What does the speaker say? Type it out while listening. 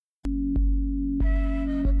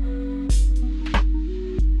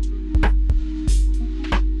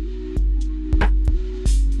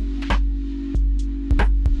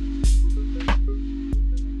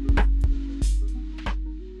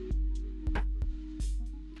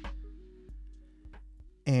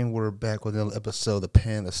And we're back with another episode of The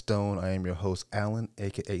Pen and the Stone. I am your host, Alan,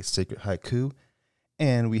 aka Sacred Haiku.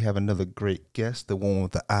 And we have another great guest, the one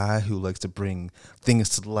with the eye who likes to bring things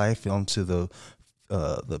to life onto the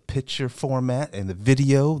picture format and the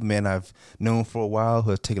video. The man I've known for a while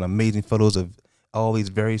who has taken amazing photos of all these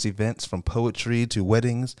various events from poetry to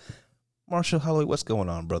weddings. Marshall Holloway, what's going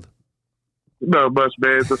on, brother? Not much,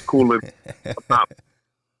 man. Just cooling top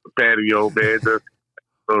patio, man. Just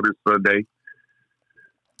on this Sunday.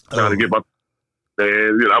 Trying to get my man.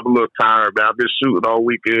 You know, I'm a little tired, man. I've been shooting all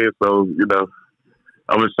weekend, so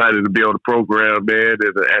I'm excited to be on the program, man,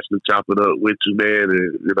 and actually chop it up with you, man.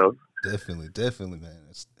 And definitely, man.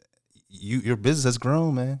 Your business has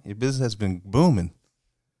grown, man. Your business has been booming.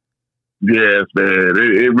 Yes, man.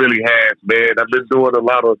 It really has, man. I've been doing a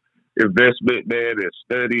lot of investment, man, and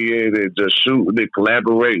studying and just shooting and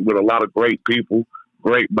collaborating with a lot of great people,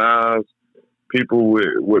 great minds, people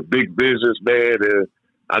with big visions, man. And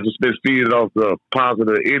I just been feeding off the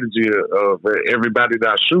positive energy of everybody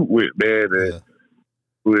that I shoot with, man. And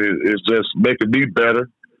it's just making me better,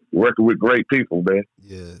 working with great people, man.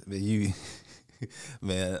 Yeah,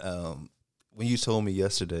 man, when you told me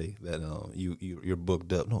yesterday that you're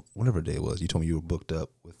booked up, no, whatever day it was, you told me you were booked up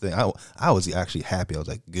with things. I was actually happy. I was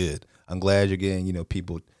like, good. I'm glad you're getting,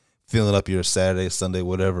 people filling up your Saturday, Sunday,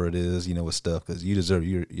 whatever it is, with stuff, because you deserve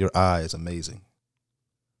your eye is amazing.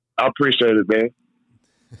 I appreciate it, man.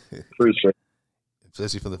 Appreciate it.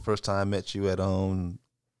 Especially for the first time I met you at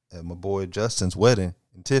my boy Justin's wedding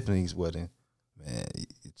and Tiffany's wedding. Man,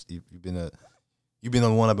 you've been the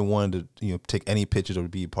one I've been wanting to take any pictures or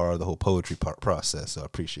be part of the whole poetry process. So I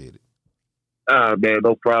appreciate it. Man,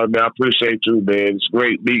 no problem, man. I appreciate you, man. It's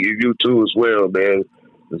great meeting you too as well, man.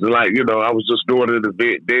 It's like I was just doing an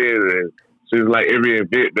event there, and it seems like every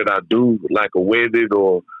event that I do, like a wedding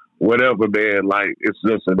or whatever, man, like it's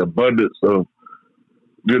just an abundance of.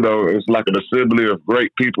 It's like an assembly of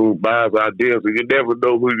great people, minds, ideas, and you never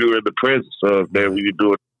know who you're in the presence of, man, when you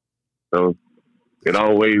do it. So it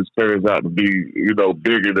always turns out to be,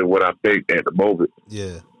 bigger than what I think at the moment.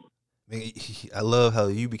 Yeah. I love how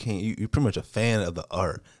you're pretty much a fan of the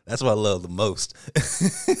art. That's what I love the most.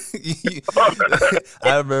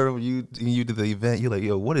 I remember when you did the event, you're like,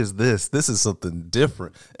 yo, what is this? This is something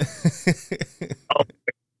different.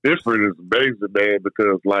 Different is amazing, man,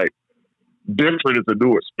 because different is a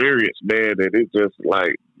new experience, man, and it just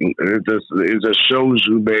shows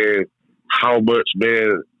you, man, how much,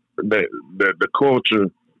 man, that the culture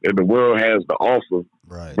in the world has to offer,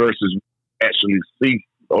 right, versus actually see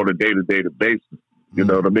on a day-to-day basis. You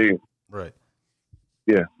know what I mean? Right.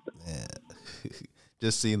 Yeah. Man.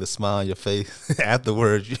 Just seeing the smile on your face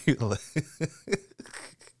afterwards, you like.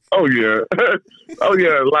 Oh yeah, oh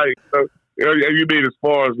yeah. You mean as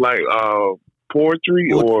far as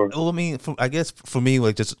poetry or? Well, I mean, I guess for me,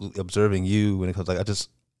 just observing you when it comes,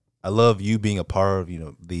 I love you being a part of,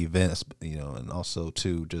 the events, and also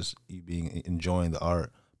too, just you enjoying the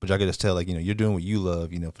art. But I can just tell, you're doing what you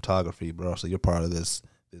love, photography, but also you're part of this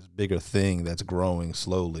bigger thing that's growing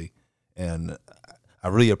slowly. And I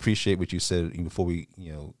really appreciate what you said before we,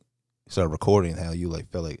 started recording, how you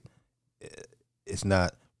felt like it's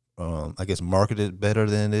not, I guess, marketed better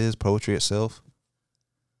than it is poetry itself.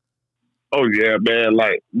 Oh yeah, man!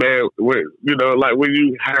 When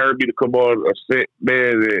you hired me to come on a set,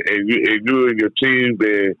 man, and you and your team,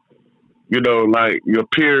 and your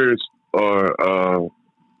peers are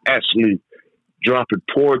actually dropping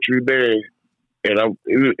poetry there, and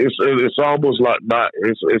it's almost like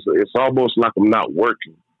it's almost like I'm not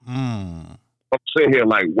working. I'm sitting here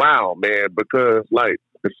wow, man, because the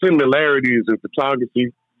similarities in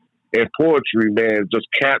photography and poetry, man, just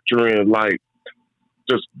capturing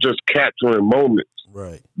just capturing moments.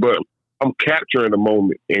 Right. But I'm capturing a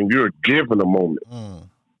moment and you're giving a moment.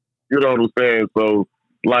 You know what I'm saying? So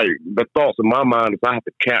the thoughts in my mind is I have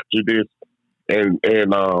to capture this and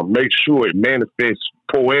make sure it manifests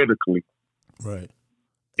poetically. Right.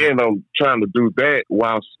 And I'm trying to do that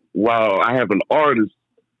while I have an artist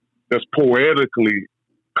that's poetically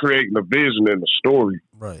creating a vision and a story.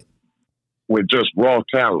 Right. With just raw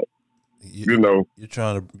talent. You're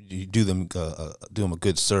trying to do them a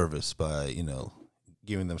good service by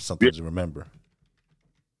giving them something to remember.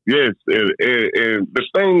 Yes, and the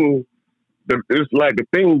thing, it's the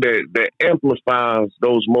thing that amplifies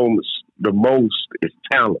those moments the most is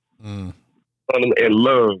talent and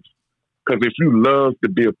love. Because if you love to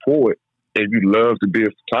be a poet and you love to be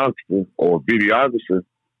a photographer or a videographer,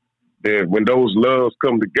 then when those loves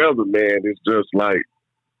come together, man, it's just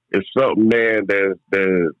it's something, man,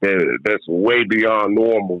 that's way beyond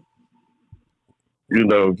normal.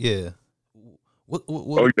 Yeah.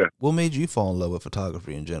 Oh yeah. What made you fall in love with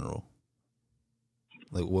photography in general?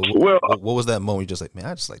 Like, Well, what was that moment? You're just like, man,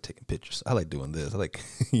 I just like taking pictures. I like doing this. I like,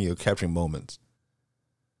 capturing moments.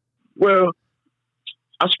 well,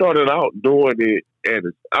 I started out doing it,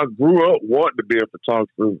 and I grew up wanting to be a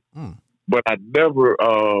photographer, but I never,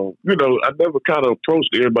 I never kind of approached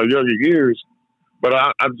it in my younger years. But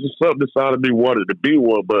I just something inside of me wanted to be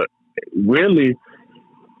one. But really,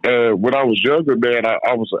 when I was younger, man,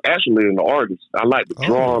 I was actually an artist. I like to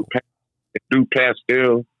draw and do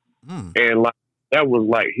pastel, and like that was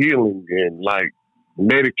like healing and like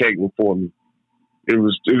medicating for me. It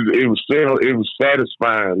was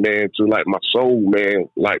satisfying, man, to like my soul, man,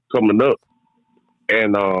 like coming up.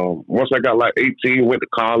 And once I got like 18, went to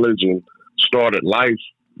college and started life,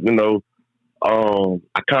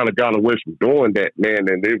 I kind of got away from doing that, man.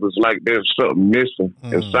 And it was like there's something missing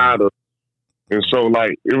inside of, and so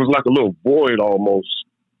like it was like a little void almost.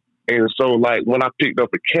 And so like when I picked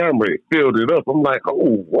up a camera, it filled it up. I'm like,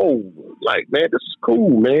 oh, whoa, like man, this is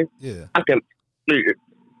cool, man. Yeah, I can.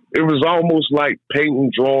 It was almost like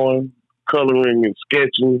painting, drawing, coloring, and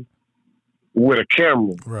sketching with a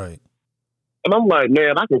camera. right. And I'm like,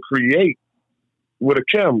 man, I can create with a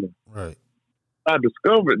camera. Right. I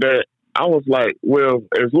discovered that I was like, well,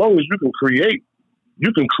 as long as you can create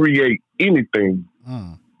anything.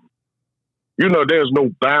 There's no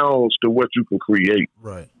bounds to what you can create.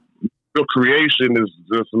 Right. Your creation is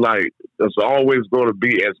just like, it's always going to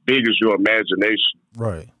be as big as your imagination.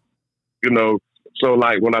 Right. So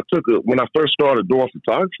like when I first started doing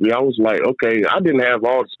photography, I was like, okay, I didn't have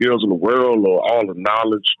all the skills in the world or all the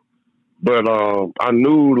knowledge, but I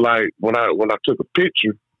knew like when I took a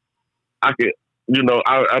picture, I could,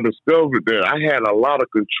 I discovered that I had a lot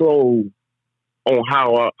of control on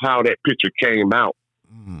how that picture came out.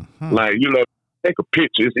 Like, take a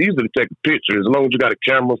picture. It's easy to take a picture as long as you got a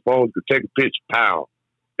camera phone. You can take a picture. Pow,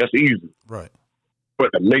 that's easy. Right.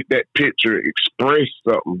 But to make that picture express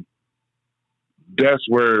something, that's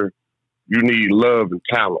where you need love and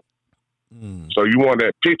talent. So you want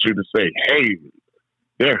that picture to say, hey,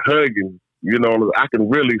 they're hugging. I can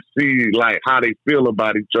really see like how they feel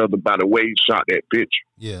about each other by the way he shot that picture.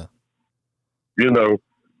 Yeah.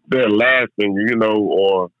 They're laughing,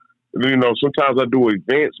 or, sometimes I do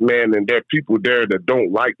events, man, and there are people there that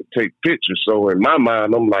don't like to take pictures. So in my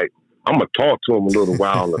mind, I'm like, I'm going to talk to them a little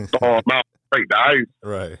while and thaw them out, break the ice.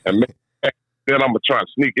 Right. And then I'm going to try to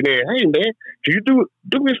sneak it in. Hey, man, can you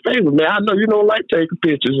do me a favor, man? I know you don't like taking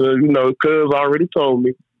pictures. Cuz already told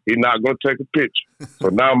me he's not going to take a picture. So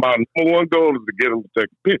now my number one goal is to get him to take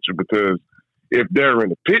a picture, because if they're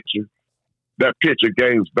in a picture, that picture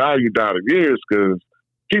gains value down the years, because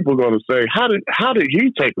people are going to say, how did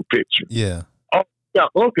he take a picture? Yeah. Oh, he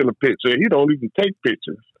got Unc in the picture. He don't even take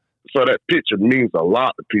pictures. So that picture means a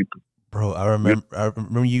lot to people. Bro, I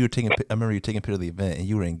remember you taking picture of the event, and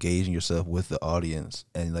you were engaging yourself with the audience,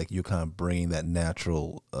 and like you're kind of bringing that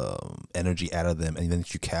natural energy out of them, and then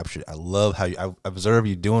you captured. I love how I observed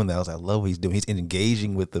you doing that. I was like, I love what he's doing. He's pretty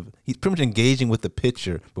much engaging with the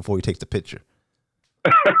picture before he takes the picture.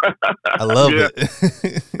 I love it.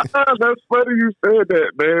 That's funny you said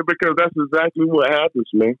that, man, because that's exactly what happens,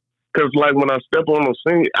 man. Because like when I step on the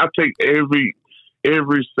scene, I take every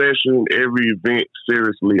session, every event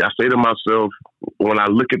seriously. I say to myself, when I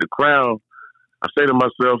look at the crowd, I say to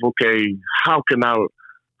myself, okay, how can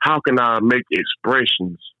I make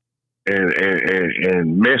expressions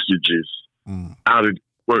and messages out of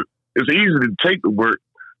work? It's easy to take the work,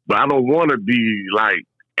 but I don't want to be like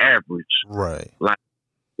average. Right. Like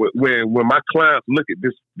when my clients look at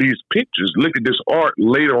these pictures, look at this art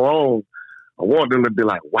later on, I want them to be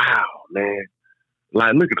like, wow, man.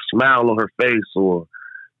 Like, look at the smile on her face, or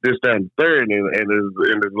this, that, and third. And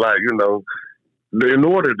it's like, in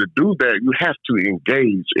order to do that, you have to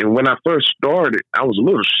engage. And when I first started, I was a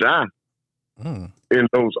little shy in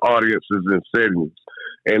those audiences and settings.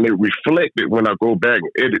 And it reflected when I go back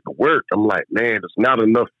and edit the work. I'm like, man, there's not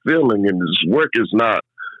enough feeling, and this work there's not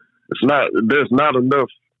enough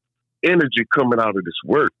energy coming out of this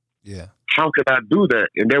work. Yeah. How can I do that?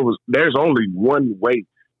 And there's only one way.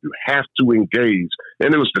 You have to engage.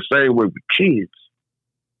 And it was the same way with kids.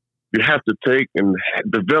 You have to take and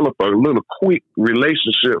develop a little quick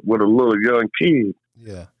relationship with a little young kid.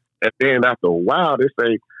 Yeah. And then after a while,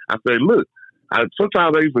 I say, look,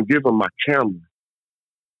 sometimes I even give them my camera.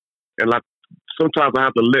 And like, sometimes I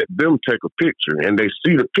have to let them take a picture, and they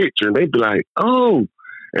see the picture and they be like, oh,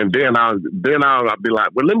 and then I'll be like,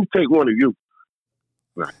 well, let me take one of you.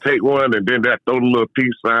 I take one, and then that throw the little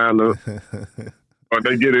peace sign up. Or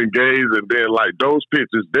they get engaged, and then like those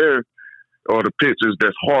pictures there, or the pictures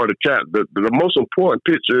that's hard to capture. The most important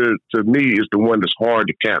picture to me is the one that's hard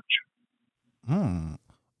to capture. Hmm.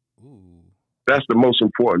 Ooh. That's the most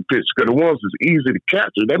important picture, because the ones that's easy to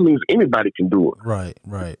capture, that means anybody can do it. Right.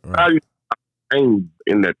 How you aim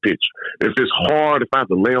in that picture? If it's hard, if I have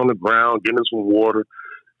to lay on the ground, get in some water,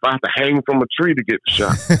 if I have to hang from a tree to get the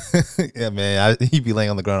shot. Yeah, man. He'd be laying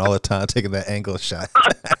on the ground all the time taking that angle shot.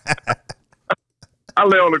 I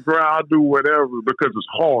lay on the ground, I do whatever because it's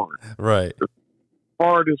hard. Right. The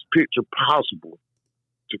hardest picture possible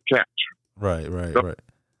to capture. Right.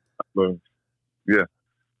 So, yeah.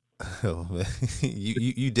 Oh, man.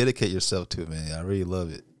 You dedicate yourself to it, man. I really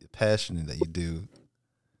love it. The passion that you do.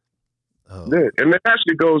 Oh. Yeah, and it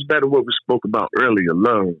actually goes back to what we spoke about earlier,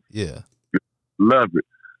 love. Yeah. Love it.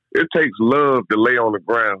 It takes love to lay on the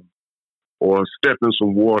ground or step in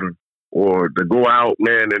some water or to go out,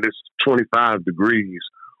 man, and it's 25 degrees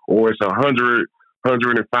or it's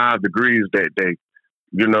 105 degrees that day.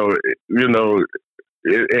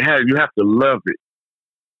 It has, you have to love it.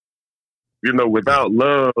 Without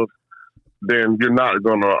love, then you're not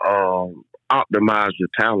going to optimize your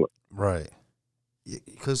talent. Right.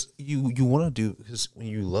 Because you want to do, because when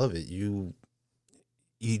you love it, you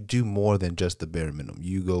do more than just the bare minimum.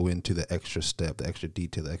 You go into the extra step, the extra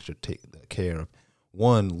detail, the extra take care of,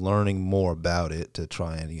 one, learning more about it to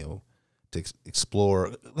try and, to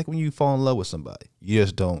explore. Like when you fall in love with somebody, you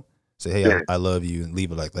just don't say, hey, I love you and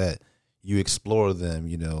leave it like that. You explore them,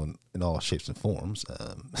 in all shapes and forms.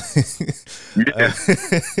 It's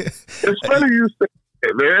funny you say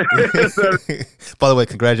that, man. By the way,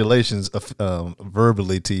 congratulations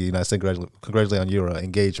verbally to you. And I say congratulations on your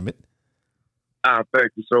engagement.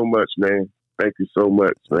 Thank you so much, man. Thank you so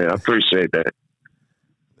much, man. I appreciate that.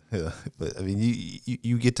 Yeah, but I mean,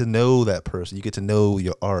 you get to know that person. You get to know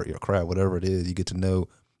your art, your craft, whatever it is. You get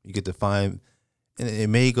to find, and it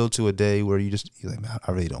may go to a day where you're like, man,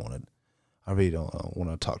 I really don't want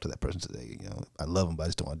to talk to that person today. I love them, but I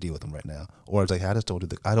just don't want to deal with them right now. Or it's like, I don't want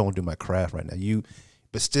to do my craft right now.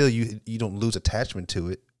 But still, you don't lose attachment to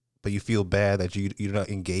it, but you feel bad that you're not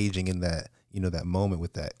engaging in that, that moment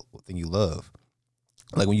with that thing you love.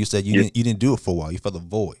 Like when you said you didn't do it for a while, you felt a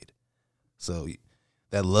void. So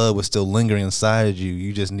that love was still lingering inside you.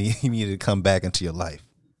 You just needed to come back into your life.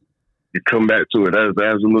 You come back to it. That's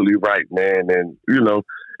absolutely right, man. And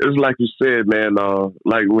it's like you said, man.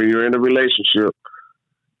 Like when you're in a relationship,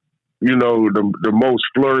 the most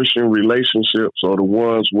flourishing relationships are the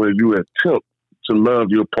ones where you attempt to love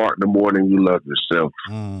your partner more than you love yourself.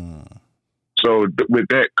 So with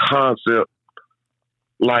that concept,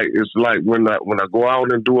 like it's like when I go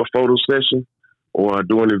out and do a photo session or I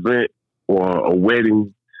do an event or a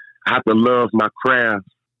wedding, I have to love my craft.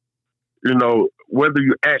 Whether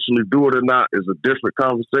you actually do it or not is a different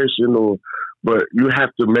conversation, but you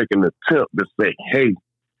have to make an attempt to say, hey,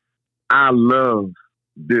 I love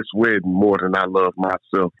this wedding more than I love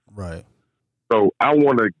myself. Right. So I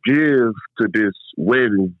want to give to this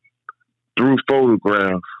wedding through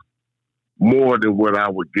photograph more than what I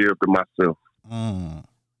would give to myself.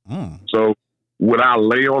 So would I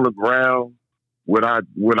lay on the ground? Would I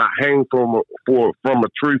hang from a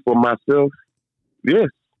tree for myself? Yes.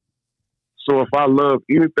 So if I love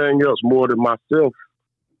anything else more than myself,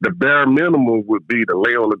 the bare minimum would be to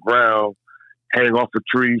lay on the ground, hang off a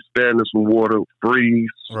tree, stand in some water, freeze,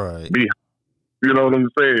 right? You know what I'm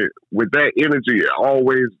saying? With that energy,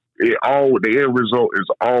 the end result is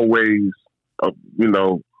always,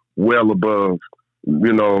 well above,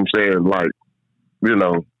 you know what I'm saying? Like,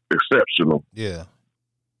 exceptional. Yeah.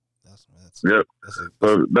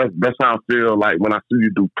 That's how I feel like when I see you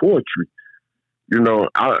do poetry.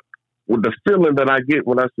 With the feeling that I get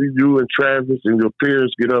when I see you and Travis and your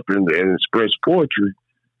peers get up and express poetry,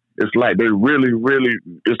 it's like they really, really,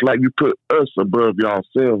 it's like you put us above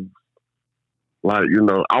yourselves. Like,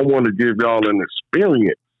 I want to give y'all an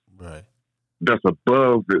experience that's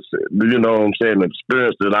above this, what I'm saying, the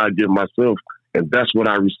experience that I give myself. And that's what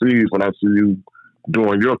I receive when I see you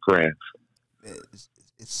doing your craft.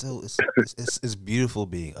 It's beautiful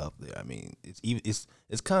being up there. I mean, it's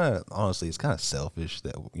kind of, honestly, it's kind of selfish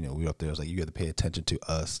that we're up there. It's like you have to pay attention to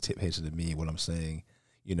us, pay attention to me, what I'm saying,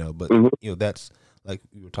 but that's like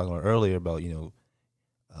we were talking about earlier about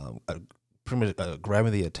pretty much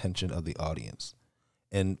grabbing the attention of the audience,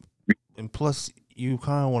 and plus you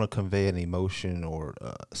kind of want to convey an emotion or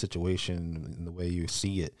a situation in the way you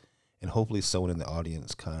see it, and hopefully someone in the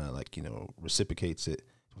audience kind of like reciprocates it.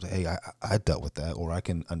 Like, hey, I dealt with that, or I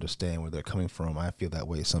can understand where they're coming from. I feel that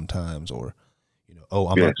way sometimes, or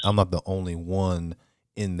I'm not the only one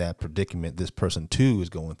in that predicament. This person too is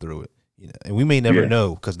going through it, and we may never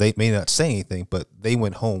know because they may not say anything, but they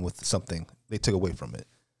went home with something they took away from it.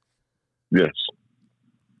 Yes.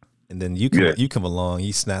 And then you come along,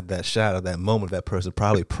 you snap that shot of that moment, that person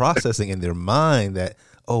probably processing in their mind that,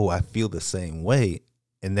 oh, I feel the same way.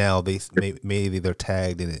 And now maybe they're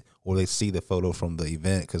tagged in it, or they see the photo from the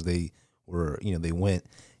event because they were, they went,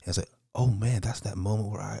 and it's like, oh man, that's that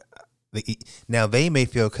moment where now they may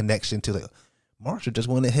feel a connection to, like, Marshall just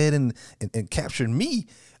went ahead and captured me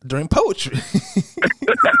during poetry.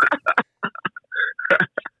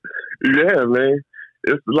 Yeah, man.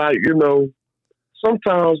 It's like,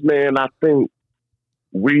 sometimes, man, I think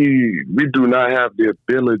we do not have the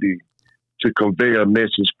ability to convey a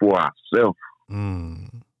message for ourselves.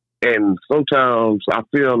 Mm. And sometimes I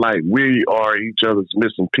feel like we are each other's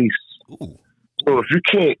missing piece. Ooh. So if you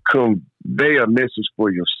can't convey a message for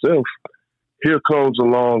yourself, here comes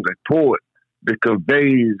along a poet that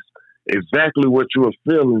conveys exactly what you are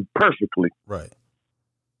feeling perfectly. Right.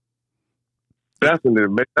 That's an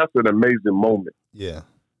amazing moment. Yeah.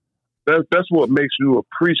 That's what makes you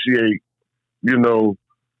appreciate,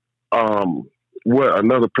 what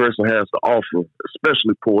another person has to offer,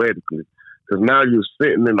 especially poetically. Because now you're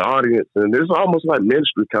sitting in the audience, and it's almost like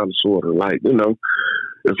ministry, kind of, sort of. Like,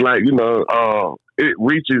 it's like, it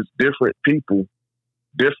reaches different people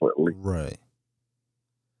differently. Right.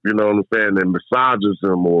 You know what I'm saying? It massages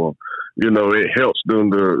them, or, it helps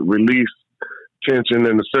them to release tension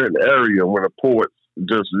in a certain area when a poet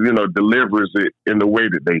just, delivers it in the way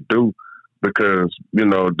that they do. Because,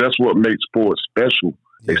 that's what makes poets special.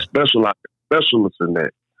 Yeah. They specialize specialists in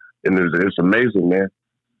that. And it's amazing, man.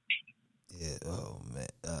 Yeah. Oh man.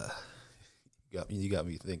 You got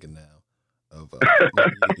me thinking now of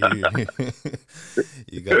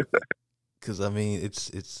you got, because I mean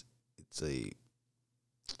it's a,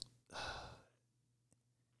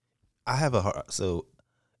 I have a hard, so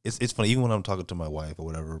it's funny, even when I'm talking to my wife or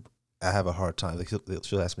whatever, I have a hard time. Like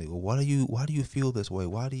she'll ask me, well, why do you feel this way?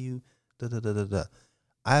 Why do you da da da da da?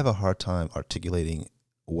 I have a hard time articulating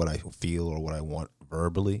what I feel or what I want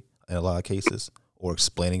verbally in a lot of cases, or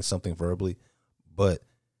explaining something verbally. But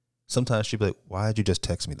sometimes she'd be like, why did you just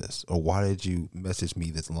text me this? Or why did you message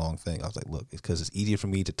me this long thing? I was like, look, it's because it's easier for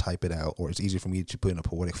me to type it out, or it's easier for me to put in a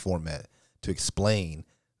poetic format to explain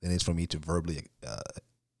than it's for me to verbally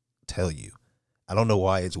tell you. I don't know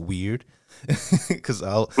why it's weird, because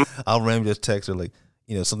I'll randomly just text her, like,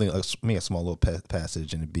 something, a small little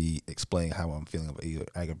passage, and it'd be explaining how I'm feeling about either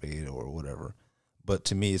aggravated or whatever. But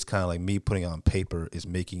to me, it's kind of like me putting it on paper is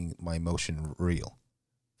making my emotion real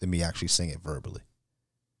than me actually saying it verbally.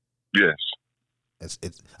 Yes.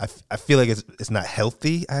 I feel like it's not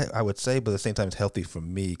healthy, I would say, but at the same time it's healthy for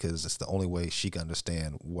me because it's the only way she can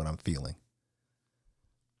understand what I'm feeling.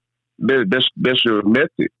 That's your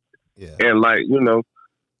method. Yeah. And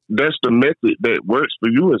that's the method that works for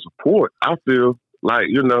you as a poet. I feel like,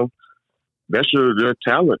 that's your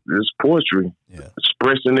talent is poetry. Yeah.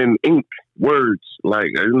 Expressing in ink, words. Like,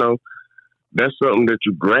 that's something that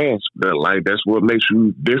you grasp. That's what makes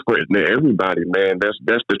you different than everybody, man. That's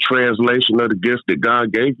the translation of the gift that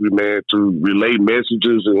God gave you, man, to relay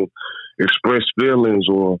messages and express feelings,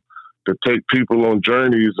 or to take people on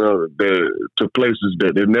journeys to places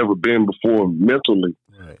that they've never been before mentally.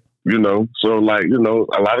 Right. So a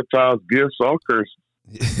lot of times gifts are curses.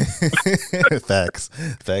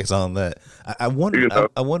 Facts on that. I wonder.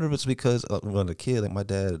 I wonder if it's because when I was a kid, like, my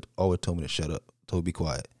dad always told me to shut up, told me to be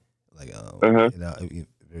quiet, like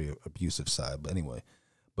very abusive side. But anyway,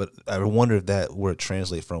 I wonder if that where it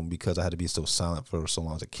translates from, because I had to be so silent for so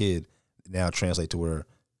long as a kid. Now translate to where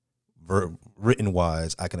written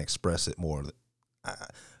wise I can express it more. I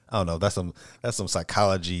don't know. That's some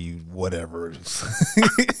psychology, whatever.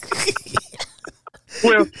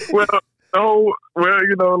 Like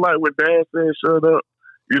when Dad said shut up,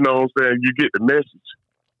 you know what I'm saying, you get the message.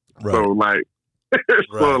 Right.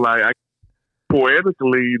 So right.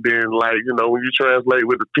 Poetically, then, when you translate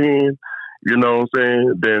with the pen, you know what I'm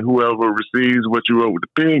saying, then whoever receives what you wrote with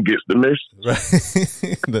the pen gets the message. Right.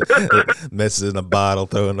 the message in a bottle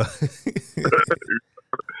thrown up.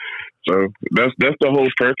 So that's the whole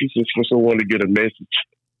purpose, is for someone to get a message.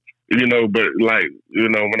 But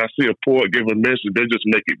when I see a poet give a message, they just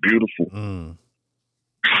make it beautiful. Mm.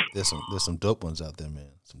 There's some dope ones out there, man.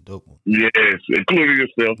 Some dope ones. Yes, including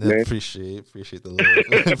yourself, man. Appreciate the love.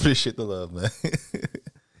 Appreciate the love, man.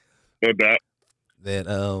 No doubt. Then,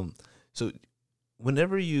 so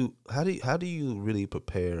whenever how do you really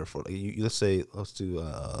prepare for, like, let's do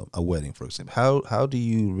a wedding, for example? How do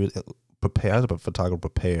you really prepare? How does a photographer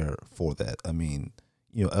prepare for that? I mean,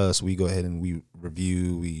 we go ahead and we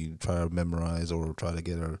review, we try to memorize or try to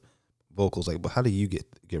get our vocals. Like, but how do you get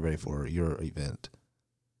ready for your event?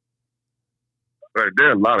 there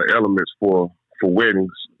are a lot of elements for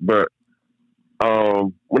weddings, but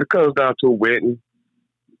when it comes down to a wedding,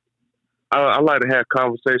 I like to have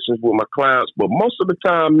conversations with my clients, but most of the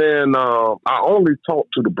time, man, I only talk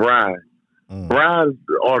to the bride. Brides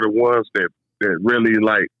are the ones that really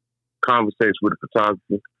like conversates with the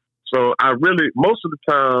photographer. So most of the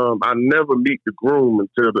time, I never meet the groom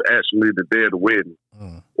until actually the day of the wedding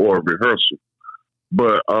or rehearsal.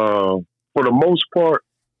 But for the most part,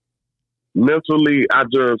 mentally, I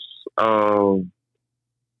just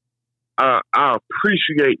I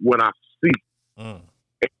appreciate what I see.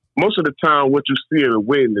 Most of the time, what you see at a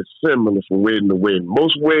wedding is similar from wedding to wedding.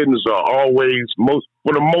 Most weddings are always,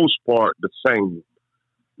 for the most part, the same.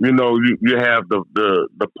 You know, you have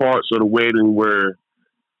the parts of the wedding where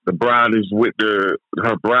the bride is with her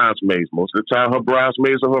bridesmaids. Most of the time, her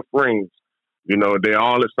bridesmaids are her friends. You know, they're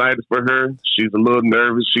all excited for her. She's a little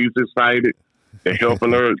nervous. She's excited. They're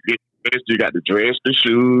helping her get dressed. You got the dress, the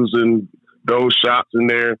shoes, and those shots in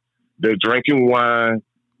there. They're drinking wine.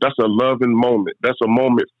 That's a loving moment. That's a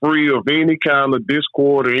moment free of any kind of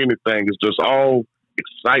discord or anything. It's just all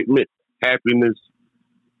excitement, happiness,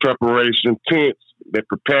 preparation, tense. They're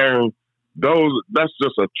preparing. That's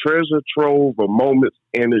just a treasure trove of moments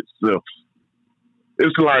in itself.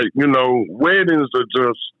 It's like, you know, weddings are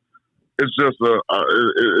just, it's just a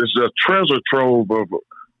treasure trove of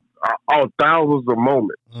all thousands of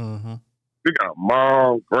moments. Mm-hmm. You got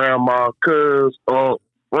mom, grandma, cousins,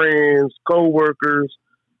 friends, co-workers,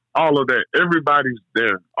 all of that. Everybody's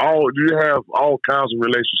there. You have all kinds of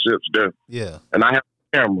relationships there. Yeah. And I have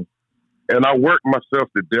a camera. And I work myself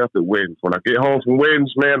to death at weddings. When I get home from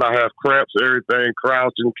weddings, man, I have cramps, everything,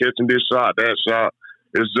 crouching, catching this shot, that shot.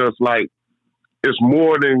 It's just like, it's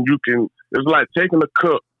more than you can. It's like taking a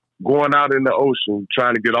cup, going out in the ocean,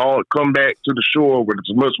 trying to come back to the shore with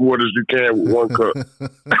as much water as you can with one cup.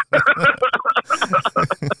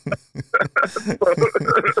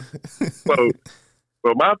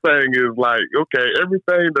 So my thing is like, okay,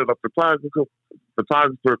 everything that a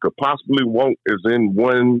photographer could possibly want is in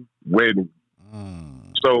one wedding.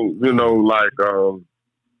 So, you know, like,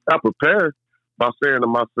 I prepare by saying to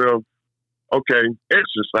myself, okay,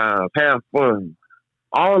 exercise, have fun.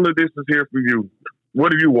 All of this is here for you.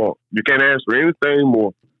 What do you want? You can't ask for anything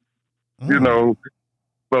more. You know,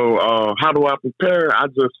 so how do I prepare? I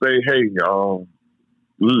just say, hey,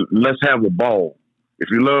 let's have a ball. If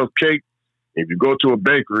you love cake, if you go to a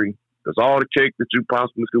bakery, there's all the cake that you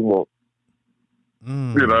possibly could want.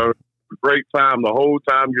 You know, great time the whole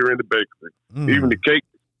time you're in the bakery. Even the cake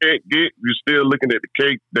you can't get, you're still looking at the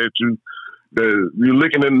cake that you're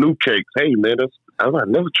looking at new cakes. Hey man, I've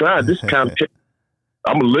never tried this kind of cake.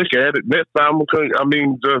 I'm gonna look at it next time.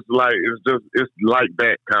 Just like it's like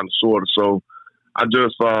that kind of sort of. So I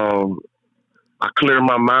just I clear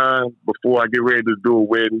my mind before I get ready to do a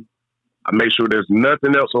wedding. I make sure there's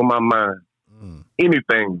nothing else on my mind.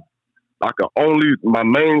 Anything. My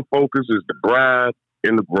main focus is the bride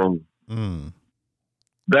and the groom.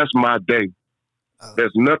 That's my day.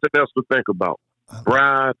 There's nothing else to think about.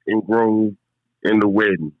 Bride and groom in the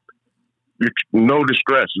wedding. No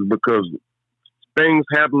distractions, because things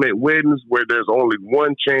happen at weddings where there's only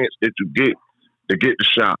one chance that you get to get the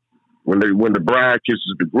shot. When the bride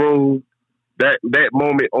kisses the groom, that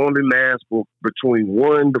moment only lasts for between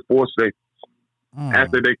 1 to 4 seconds.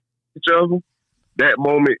 After they kiss each other, that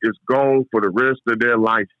moment is gone for the rest of their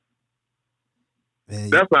life. Man,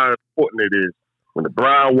 that's how important it is. When the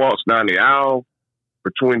bride walks down the aisle,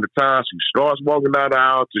 between the time she starts walking down the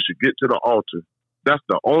aisle till she get to the altar, that's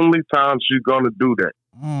the only time she's gonna do that.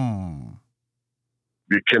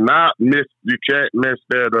 You can't mess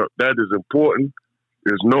that up. That is important.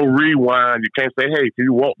 There's no rewind. You can't say, hey, can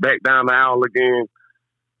you walk back down the aisle again?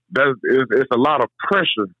 It's a lot of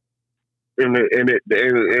pressure in it, and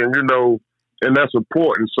you know, and that's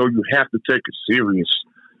important. So you have to take it serious.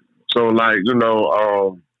 So like, you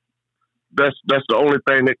know, that's the only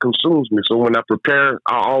thing that consumes me. So when I prepare,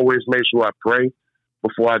 I always make sure I pray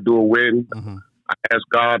before I do a wedding. I ask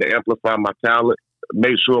God to amplify my talent,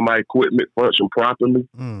 make sure my equipment function properly.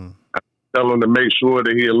 I tell him to make sure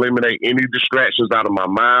that he eliminate any distractions out of my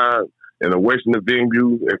mind and away from the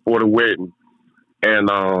venue and for the wedding. And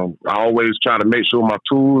I always try to make sure my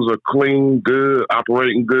tools are clean, good,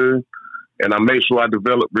 operating good. And I make sure I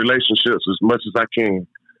develop relationships as much as I can.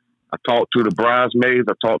 I talk to the bridesmaids,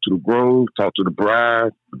 I talk to the groom, talk to the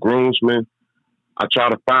bride, the groomsmen. I try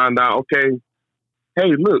to find out, okay,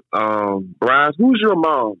 hey, look, bride, who's your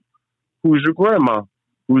mom? Who's your grandma?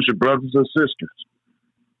 Who's your brothers and sisters?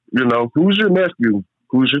 You know, who's your nephew?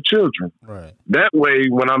 Who's your children? Right. That way,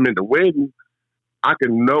 when I'm in the wedding, I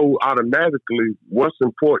can know automatically what's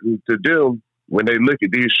important to them when they look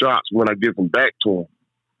at these shots when I give them back to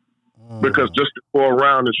them. Because just to go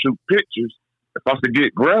around and shoot pictures, if I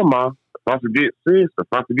forget grandma, if I forget sis, if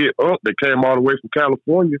I forget that came all the way from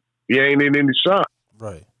California, he ain't in any shot.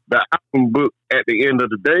 Right. The album book at the end of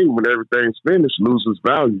the day, when everything's finished, loses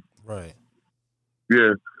value. Right.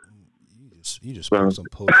 Yeah. You just spoke some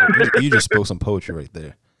poetry. You just spoke some poetry right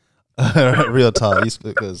there. Real talk.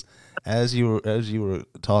 Because as you were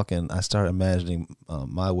talking, I started imagining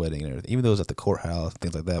my wedding and everything. Even though it was at the courthouse,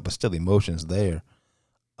 things like that, but still the emotions there.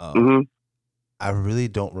 I really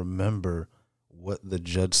don't remember what the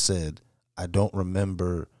judge said. I don't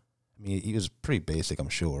remember. I mean, he was pretty basic, I'm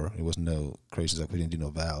sure. It was no crazy stuff. We didn't do no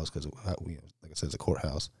vows because, like I said, it's a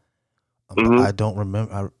courthouse. But I don't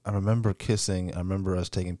remember. I remember kissing. I remember us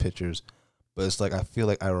taking pictures. But it's like I feel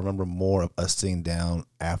like I remember more of us sitting down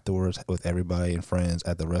afterwards with everybody and friends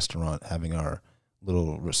at the restaurant having our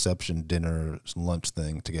little reception, dinner, lunch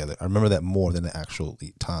thing together. I remember that more than the actual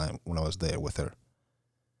time when I was there with her.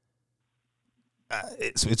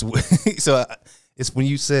 It's so it's when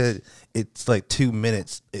you said it's like 2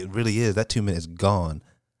 minutes. It really is. That 2 minutes gone.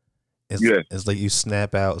 It's like you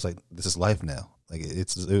snap out. It's like this is life now. Like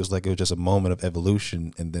it was like it was just a moment of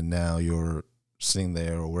evolution, and then now you're sitting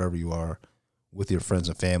there or wherever you are with your friends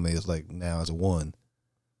and family. It's like now as a one.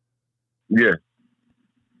 Yeah,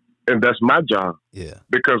 and that's my job. Yeah,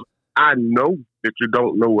 because I know that you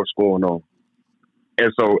don't know what's going on,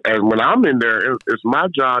 and so and when I'm in there, it's my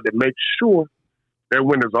job to make sure that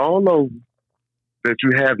when it's all over, that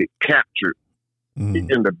you have it captured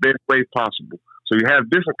in the best way possible. So you have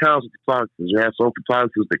different kinds of photographers. You have some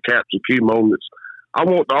photographers that capture key moments. I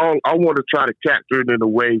want to try to capture it in a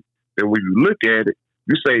way that when you look at it,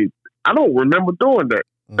 you say, I don't remember doing that.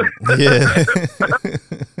 Yeah.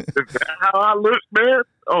 Is that how I look, man?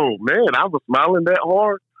 Oh, man, I was smiling that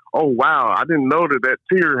hard. Oh, wow, I didn't know that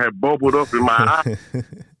tear had bubbled up in my eye.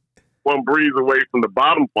 One breeze away from the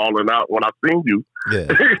bottom falling out when I seen you. Yeah,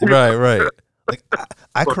 right. Like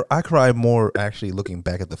I cry more actually looking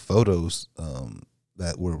back at the photos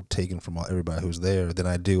that were taken from everybody who's there than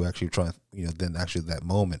I do actually trying, than actually that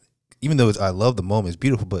moment. Even though I love the moment, it's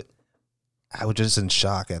beautiful, but I was just in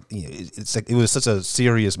shock at it's like it was such a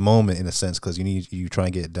serious moment in a sense because you try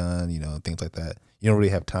and get it done, things like that. You don't really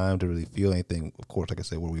have time to really feel anything. Of course, like I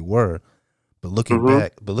said, where we were, but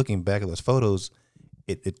looking back at those photos,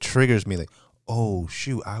 it triggers me like, oh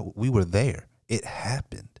shoot, we were there. It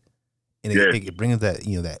happened. And it brings that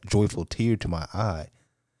that joyful tear to my eye.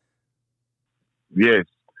 Yes,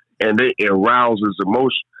 and it arouses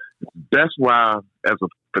emotion. That's why, as a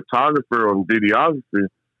photographer on videography,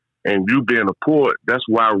 and you being a poet, that's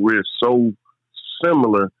why we're so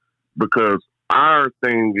similar. Because our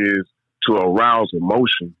thing is to arouse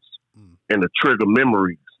emotions and to trigger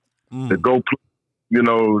memories. To go,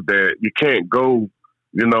 that you can't go,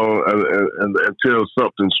 until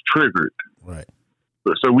something's triggered. Right.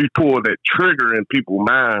 So we pull that trigger in people's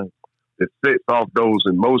minds that sets off those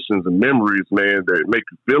emotions and memories, man, that make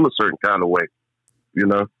you feel a certain kind of way,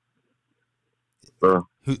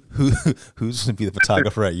 Who's gonna be the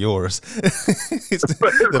photographer at yours?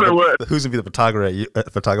 Who's gonna be the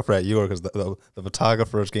photographer at yours? Because the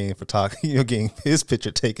photographer is getting his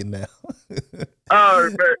picture taken now. Oh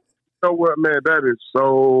man, you know what, man? That is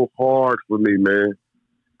so hard for me, man.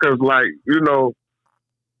 Because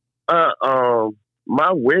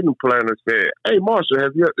my wedding planner said, "Hey, Marshall,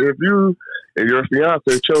 have you and your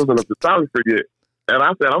fiance chosen a photographer yet?" And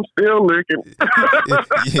I said, "I'm still looking."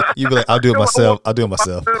 You be like, "I'll do it myself. I want to do it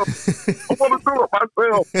myself.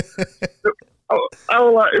 I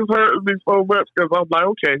was like, it's hurting me so much because I'm like,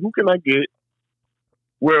 okay, who can I get?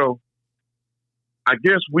 Well, I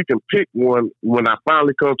guess we can pick one when I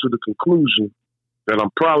finally come to the conclusion that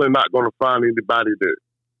I'm probably not going to find anybody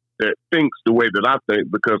that thinks the way that I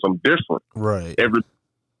think because I'm different. Right. Every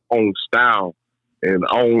own style and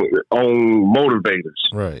own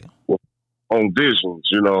motivators. Right. On visions,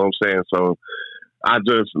 you know what I'm saying? So I'm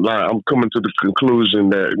coming to the conclusion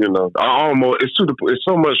that, it's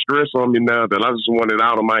so much stress on me now that I just want it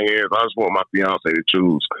out of my hands. I just want my fiance to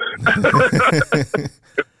choose.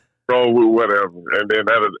 Go with whatever. And then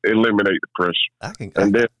that'll eliminate the pressure. I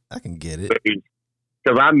can get it.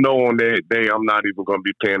 Because I know on that day I'm not even going to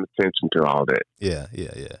be paying attention to all that. Yeah.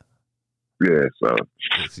 Yeah, so.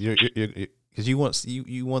 Because you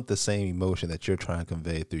want the same emotion that you're trying to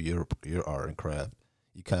convey through your art and craft.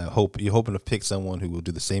 You kind of you're hoping to pick someone who will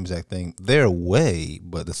do the same exact thing their way,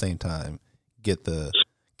 but at the same time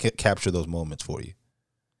capture those moments for you.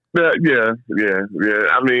 Yeah.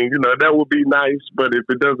 I mean, that would be nice, but if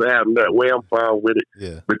it doesn't happen that way, I'm fine with it.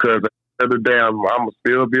 Yeah. Because at the end of the day, I'm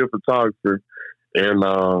still be a photographer, and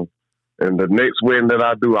And the next wedding that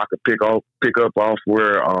I do, I could pick up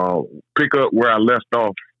where I left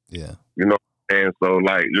off. Yeah. You know, and so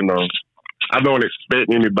like, you know, I don't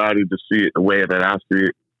expect anybody to see it the way that I see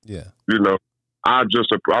it. Yeah. You know, I'd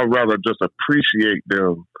rather just appreciate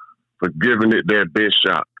them for giving it their best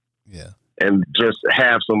shot. Yeah. And just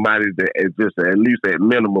have somebody that is just at least at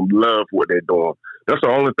minimum love what they're doing. That's the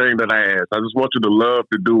only thing that I ask. I just want you to love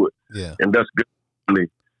to do it. Yeah. And that's good for me.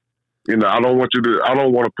 You know, I don't want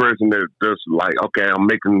a person that just like, okay, I'm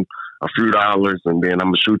making a few dollars and then I'm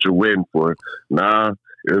gonna shoot your wedding for it. Nah,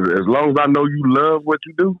 as long as I know you love what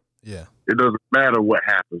you do, yeah, it doesn't matter what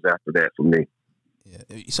happens after that for me.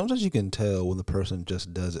 Yeah, sometimes you can tell when the person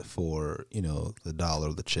just does it for, you know, the dollar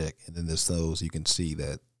or the check, and then there's those you can see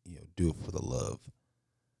that, you know, do it for the love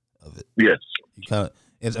of it. Yes, you kind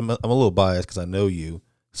of. I'm a little biased because I know you,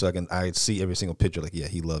 so I see every single picture. Like, yeah,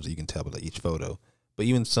 he loves it. You can tell by like each photo. But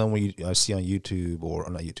even some I see on YouTube or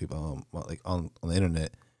not YouTube, like on the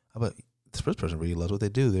internet, how about this first person really loves what they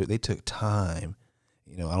do. They took time.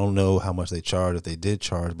 You know, I don't know how much they charge, if they did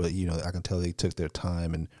charge, but you know, I can tell they took their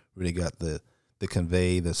time and really got the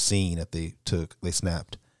convey the scene that they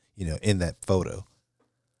snapped, you know, in that photo.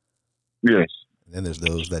 Yes. And then there's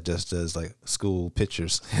those that just does like school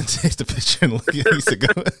pictures and takes the picture and look at to go.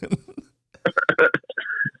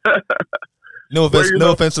 No offense,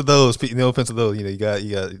 no offense to those. You know, you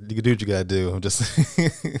can do what you gotta do. I'm just.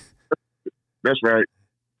 That's right.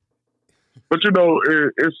 But you know,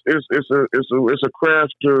 it's a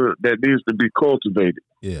craft that needs to be cultivated.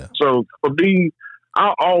 Yeah. So for me,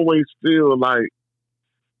 I always feel like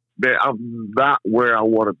that I'm not where I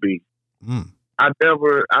want to be. Mm. I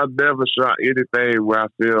never shot anything where I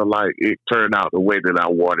feel like it turned out the way that I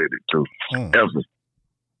wanted it to. Ever.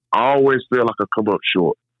 I always feel like I come up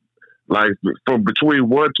short. Like from between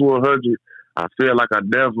 1 to 100, I feel like I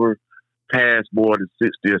never pass more than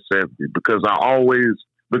 60 or 70 because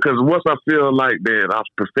once I feel like that I've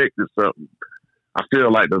perfected something, I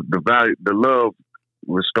feel like the value, the love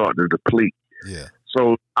will start to deplete. Yeah.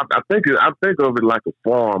 So I think of it like a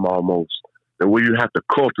farm almost, and where you have to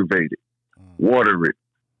cultivate it, water it.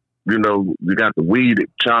 You know, you got to weed it,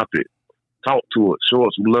 chop it, talk to it, show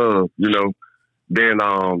it some love. You know, then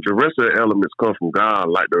the rest of the elements come from God,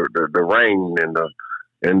 like the rain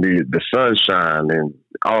and the sunshine and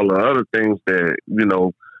all the other things that, you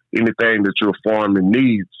know, anything that your farming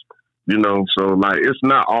needs. You know, so like it's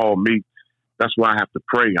not all me. That's why I have to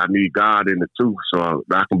pray. I need God in it too, so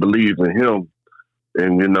I can believe in Him.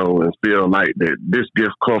 And, you know, and feel like that this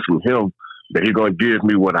gift comes from Him, that He's going to give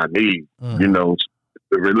me what I need. You know,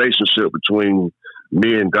 the relationship between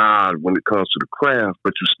me and God when it comes to the craft,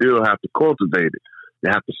 but you still have to cultivate it. You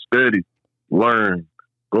have to study, learn,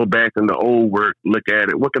 go back in the old work, look at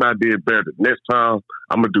it. What can I do better? Next time,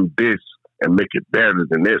 I'm going to do this and make it better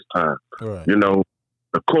than next time. Right. You know,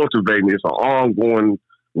 the cultivating is an ongoing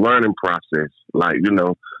learning process. Like, you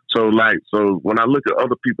know, so when I look at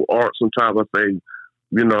other people's art, sometimes I say,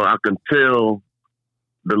 you know, I can tell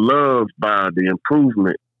the love by the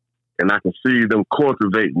improvement, and I can see them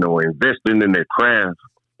cultivating or investing in their craft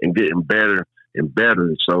and getting better and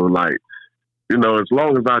better. So, like, you know, as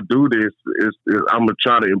long as I do this, I'm gonna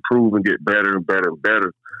try to improve and get better and better and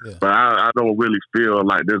better. Yeah. But I don't really feel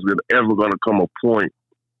like there's ever gonna come a point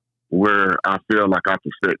where I feel like I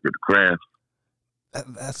perfected the craft.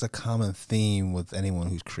 That's a common theme with anyone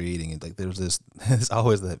who's creating it. Like, there's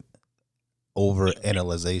always that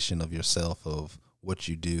over-analyzation of yourself of what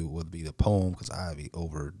you do, would be the poem, because I'd be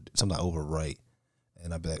sometimes I overwrite,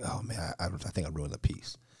 and I'd be like, oh man, I think I ruined the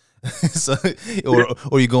piece. So,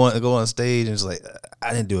 or you go on stage and it's like,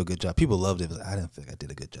 I didn't do a good job. People loved it, but I didn't think I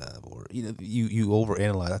did a good job. Or, you know, you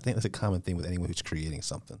overanalyze. I think that's a common thing with anyone who's creating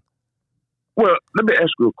something. Well, let me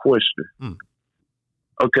ask you a question.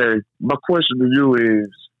 Okay, my question to you is,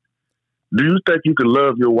 do you think you can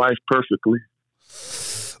love your wife perfectly?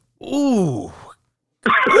 Ooh.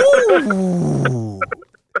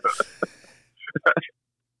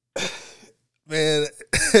 Man,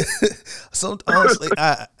 honestly,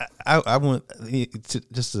 I went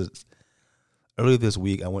earlier this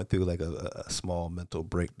week. I went through like a small mental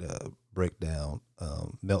meltdown,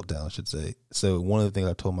 I should say. So one of the things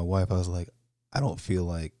I told my wife, I was like, I don't feel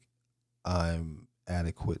like I'm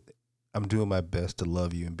adequate. I'm doing my best to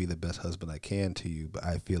love you and be the best husband I can to you, but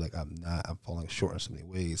I feel like I'm not. I'm falling short in so many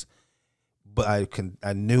ways. But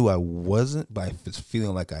I knew I wasn't, but I was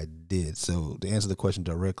feeling like I did. So to answer the question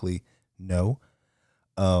directly, no.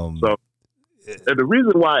 And the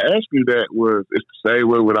reason why I asked you that was it's the same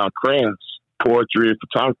way with our crafts, poetry and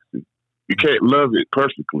photography. You can't love it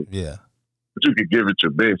perfectly. Yeah. But you can give it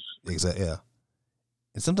your best. Exactly. Yeah.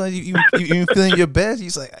 And sometimes you even feeling your best.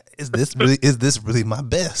 You're like, is this really my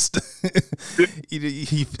best?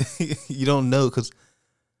 you don't know because,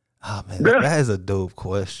 oh man, that is a dope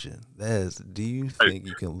question. Do you think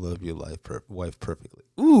you can love your wife perfectly?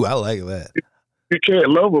 Ooh, I like that. You can't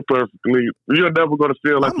love her perfectly. You're never gonna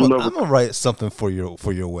feel like you love her. I'm gonna write something for your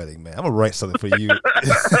wedding, man. I'm gonna write something for you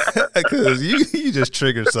because you just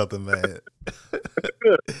triggered something, man.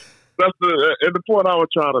 And the point I was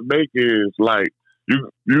trying to make is like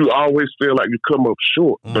you always feel like you come up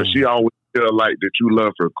short, but she always feel like that you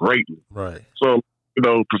love her greatly. Right. So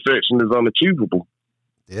perfection is unachievable.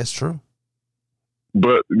 Yeah, that's true.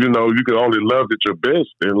 But you can only love at your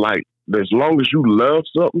best, and like as long as you love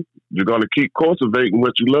something, you're gonna keep cultivating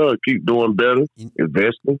what you love, keep doing better,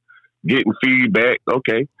 investing, getting feedback.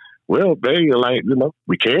 Okay, well, babe, like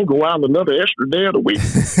we can go out another extra day of the week.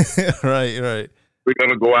 Right. We're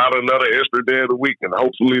gonna go out another extra day of the week, and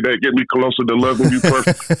hopefully that get me closer to loving you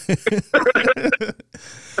perfectly.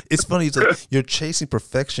 It's funny. It's like you're chasing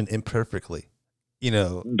perfection imperfectly.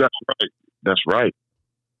 That's right.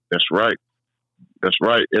 And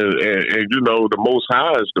the Most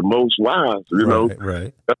High is the most wise.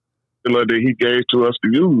 Right. That He gave to us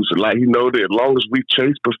to use. Like He know that as long as we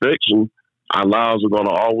chase perfection, our lives are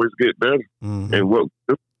gonna always get better. Mm-hmm. And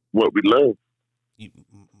what we love.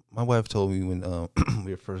 My wife told me when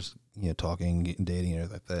we were first, talking, getting dating, and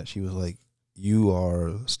everything like that. She was like, "You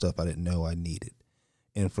are stuff I didn't know I needed,"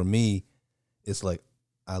 and for me, it's like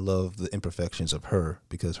I love the imperfections of her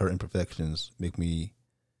because her imperfections make me.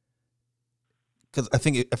 Because I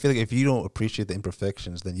feel like if you don't appreciate the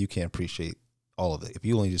imperfections, then you can't appreciate all of it. If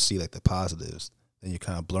you only just see like the positives, then you're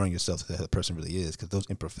kind of blurring yourself to who the person really is. Because those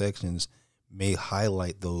imperfections may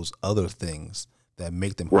highlight those other things that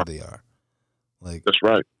make them who they are. Like that's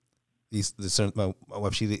right. My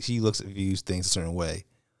wife, she looks at views things a certain way.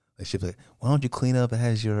 Like she'll be like, "Why don't you clean up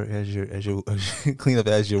as your clean up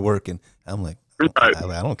as you're working?" I'm like, I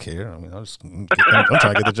don't care. I mean, I'm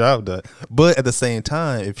trying to get the job done. But at the same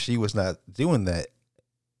time, if she was not doing that,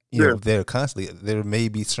 there constantly, there may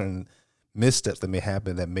be certain missteps that may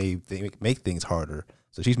happen that may make things harder.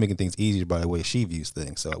 So she's making things easier by the way she views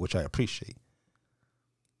things, so which I appreciate.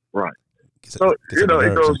 Right. So it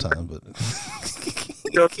goes sometimes, but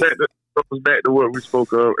it goes back to what we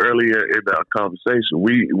spoke of earlier in our conversation.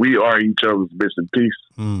 We are each other's missing piece.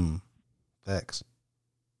 Facts.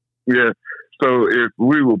 Yeah. So if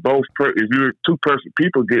we were both, if you were two perfect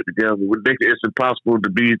people get together, we think it's impossible to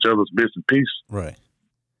be each other's missing piece, right?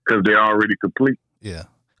 Because they're already complete. Yeah.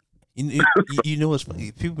 You know what's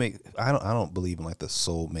funny? People I don't believe in like the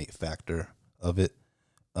soulmate factor of it.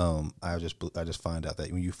 I just find out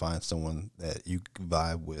that when you find someone that you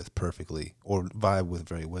vibe with perfectly or vibe with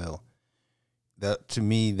very well, that to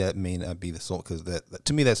me that may not be the soul, because that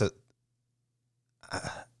to me that's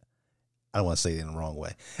I don't want to say it in the wrong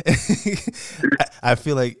way. I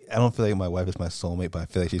don't feel like my wife is my soulmate, but I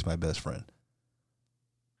feel like she's my best friend.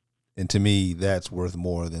 And to me, that's worth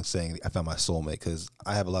more than saying I found my soulmate, because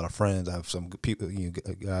I have a lot of friends. I have some people,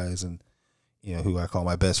 guys, and who I call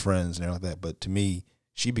my best friends and everything like that. But to me,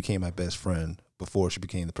 she became my best friend before she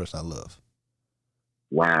became the person I love.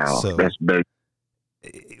 Wow, so that's big.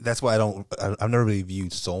 That's why I've never really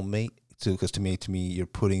viewed soulmate too, because to me, you're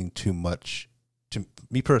putting too much. To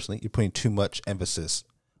me personally, you're putting too much emphasis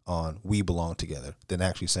on we belong together than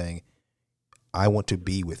actually saying, I want to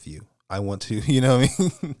be with you. I want to, you know what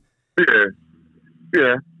I mean?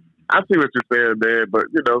 Yeah. I see what you're saying, man, but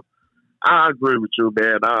I agree with you,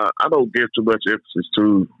 man. I don't give too much emphasis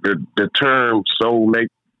to the term soulmate.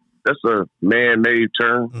 That's a man-made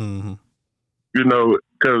term. Mm-hmm.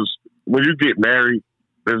 Because when you get married,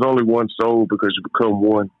 there's only one soul because you become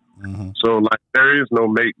one. Mm-hmm. So, like, there is no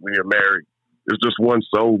mate when you're married. It's just one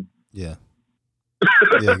soul. Yeah.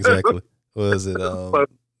 Yeah, exactly. What is it?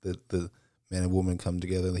 The man and woman come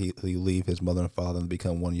together and he leave his mother and father and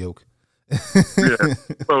become one yoke. Yeah.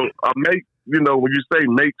 So a mate, when you say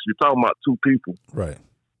mates, you're talking about two people. Right.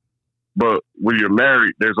 But when you're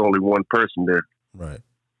married, there's only one person there. Right.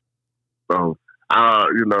 So I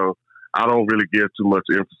don't really give too much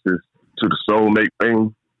emphasis to the soulmate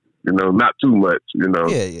thing. Not too much,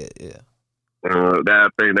 Yeah. That I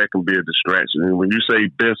think that can be a distraction. And when you say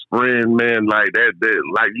best friend, man, like that,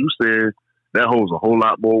 like you said, that holds a whole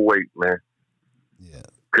lot more weight, man. Yeah.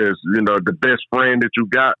 Because the best friend that you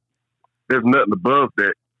got, there's nothing above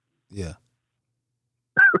that. Yeah.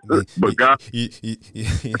 But God, you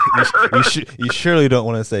surely don't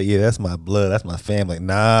want to say, yeah, that's my blood, that's my family.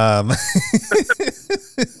 Nah, man.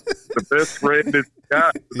 The best friend that you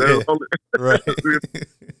got, right? In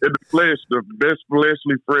the flesh, the best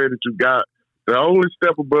fleshly friend that you got The only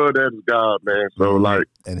step above that is God, man. So like,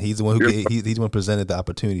 and he's the one who he's the one presented the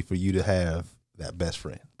opportunity for you to have that best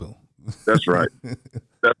friend. Boom. That's right.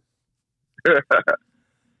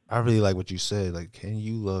 I really like what you said. Like, can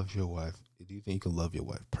you love your wife? Do you think you can love your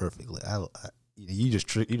wife perfectly? You just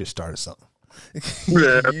started something.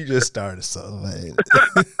 Yeah. You just started something, man.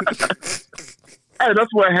 Hey,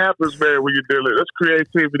 that's what happens, man, when you're dealing. That's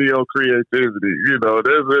creativity on creativity. You know,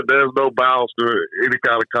 there's no bounds to any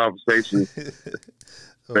kind of conversation.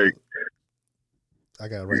 I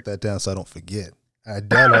gotta write that down so I don't forget. I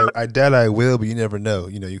doubt I will, but you never know.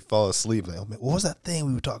 You know, you fall asleep like, oh man, what was that thing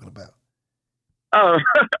we were talking about?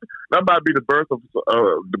 That might be the birth of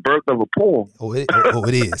a poem.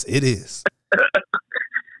 It is. It is.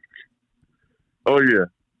 Oh yeah.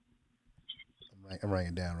 I'm writing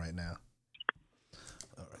it down right now.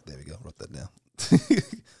 All right, there we go. Wrote that down.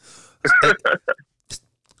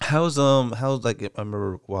 How's like, I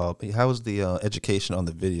remember, how's the education on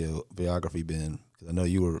the videography been? Because I know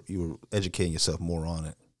you were educating yourself more on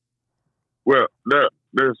it. Well,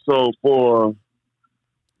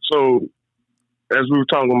 so as we were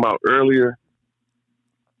talking about earlier,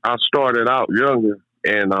 I started out younger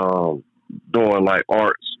and doing like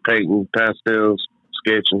arts, painting, pastels,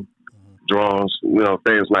 sketching, drawings, you know,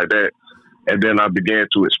 things like that. And then I began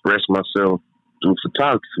to express myself through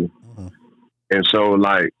photography. And so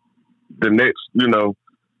like the next, you know,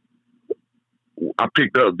 I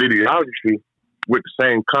picked up videography with the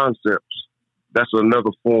same concepts. That's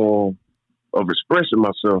another form of expressing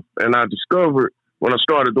myself. And I discovered when I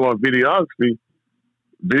started doing videography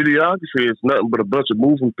is nothing but a bunch of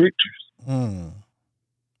moving pictures.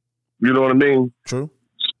 You know what I mean? True.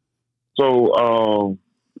 So,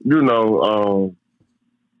 you know,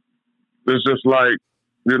 it's just like,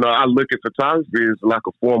 you know, I look at photography as like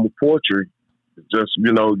a form of poetry. Just,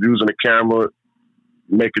 you know, using a camera,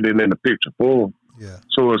 making it in a picture form. Yeah.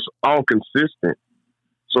 So it's all consistent.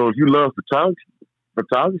 So if you love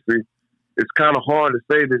photography, it's kind of hard to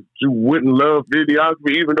say that you wouldn't love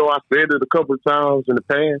videography, even though I said it a couple of times in the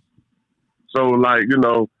past. So, like, you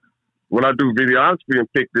know, when I do videography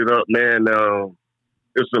and picked it up, man,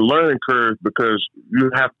 it's a learning curve because you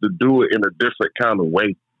have to do it in a different kind of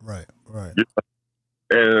way. Right.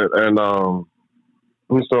 And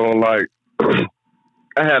so, like,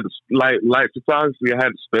 I had to, like photography, I had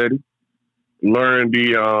to study, learn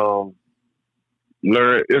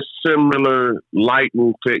it's similar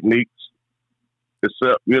lighting techniques.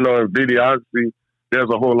 Except, you know, in videography, there's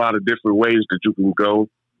a whole lot of different ways that you can go.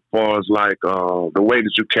 As far as like the way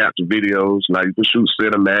that you capture videos, like you can shoot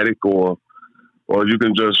cinematic, or you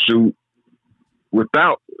can just shoot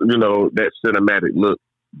without, you know, that cinematic look.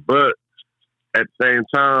 But at the same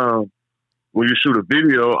time, when you shoot a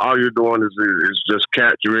video, all you're doing is just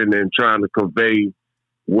capturing and trying to convey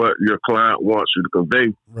what your client wants you to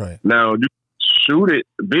convey. Right. Now you shoot it,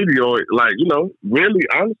 video it, like, you know, really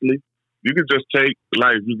honestly. You could just take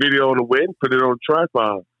like the video on the wedding, put it on a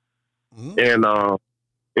tripod, and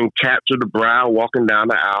capture the bride walking down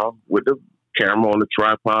the aisle with the camera on the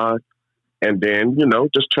tripod, and then, you know,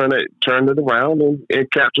 just turn it around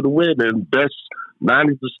and capture the wedding. And that's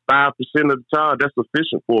 95% of the time that's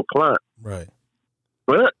sufficient for a client. Right.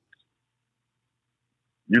 But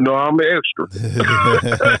you know, I'm an extra.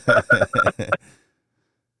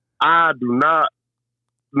 I do not.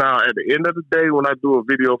 Now, at the end of the day, when I do a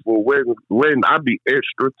video for a wedding, I be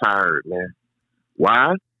extra tired, man.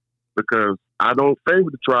 Why? Because I don't favor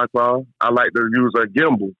the tripod. I like to use a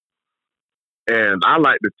gimbal. And I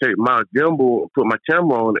like to take my gimbal and put my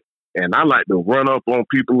camera on it, and I like to run up on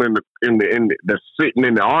people that's sitting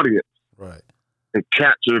in the audience. Right. And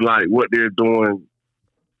capture like what they're doing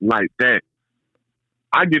like that.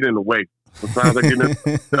 I get in the way. Sometimes I get in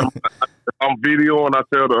I'm videoing, I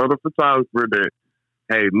tell the other photographer that,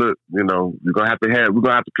 hey, look, you know, we're gonna have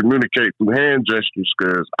to communicate through hand gestures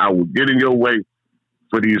because I will get in your way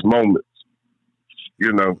for these moments.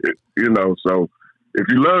 You know, so if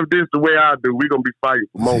you love this the way I do, we're gonna be fighting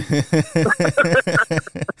for moments.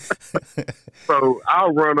 So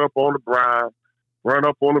I'll run up on the bride, run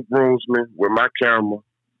up on the groomsmen with my camera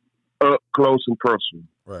up close and personal.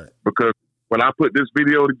 Right. Because when I put this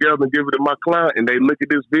video together and give it to my client and they look at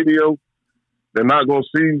this video, they're not going to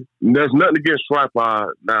see. There's nothing against tripod.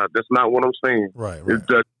 Now, that's not what I'm saying. Right. It's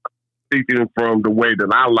just speaking from the way that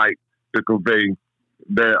I like to convey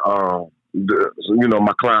that,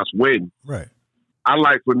 my client's wedding. Right. I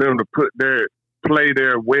like for them to play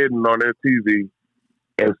their wedding on their TV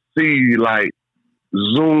and see, like,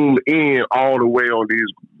 zoom in all the way on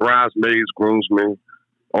these bridesmaids, groomsmen,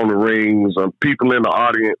 on the rings, on people in the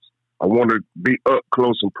audience, I want to be up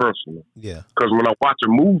close and personal. Yeah. Because when I watch a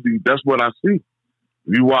movie, that's what I see.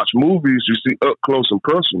 You watch movies, you see up close and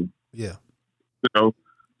personal. Yeah. You know,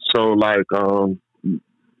 so like,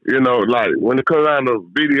 you know, like when it comes down to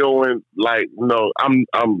video and like, you know,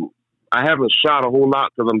 I haven't shot a whole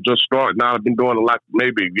lot because I'm just starting out. I've been doing it like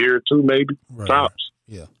maybe a year or two, maybe tops.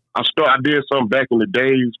 Yeah. I did some back in the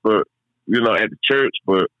days, but you know, at the church.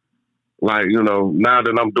 But like, you know, now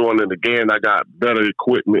that I'm doing it again, I got better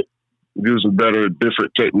equipment, using better,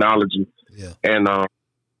 different technology. Yeah. And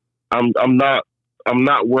I'm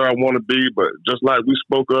not where I want to be, but just like we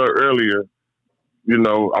spoke of earlier, you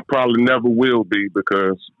know, I probably never will be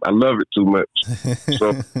because I love it too much. So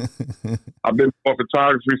I've been doing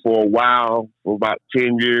photography for a while, for about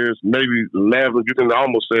 10 years, maybe 11. You can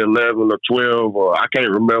almost say 11 or 12, or I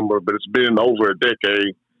can't remember, but it's been over a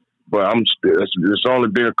decade. But it's only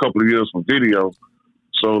been a couple of years for video.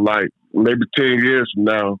 So like maybe 10 years from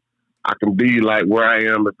now, I can be like where I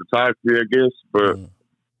am at photography, I guess. But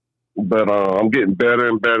I'm getting better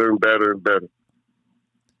and better and better and better.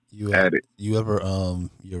 At it. You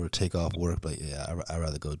ever take off work? But yeah, I'd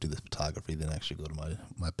rather go do this photography than actually go to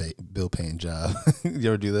my bill paying job. You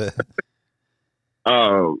ever do that?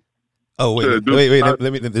 Oh wait.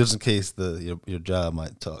 Let me. Just in case your job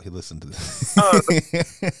might talk. He listened to this.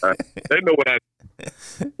 They know what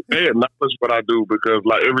they acknowledge what I do because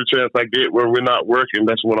like every chance I get where we're not working,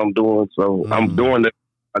 that's what I'm doing. So I'm doing that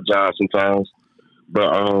my job sometimes. But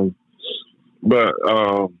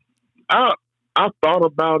I thought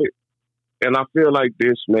about it, and I feel like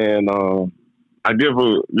this, man. I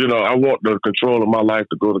want the control of my life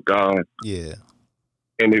to go to God. Yeah.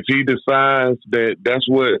 And if He decides that that's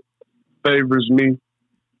what favors me,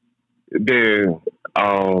 then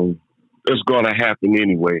it's going to happen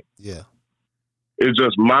anyway. Yeah. It's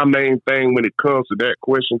just my main thing when it comes to that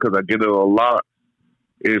question, because I get it a lot,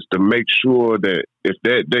 is to make sure that if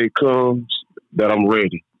that day comes, that I'm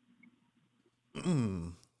ready.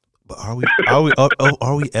 But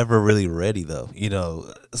are we ever really ready though? You know,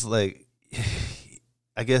 it's like,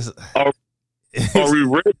 I guess. Are we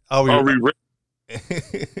ready? Are we ready?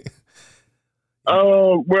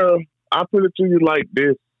 Well, I put it to you like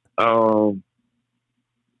this: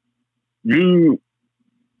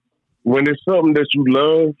 when it's something that you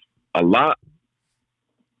love a lot,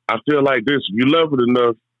 I feel like this: you love it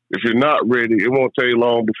enough. If you're not ready, it won't take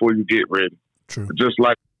long before you get ready. True. Just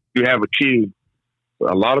like you have a kid.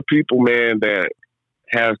 A lot of people, man, that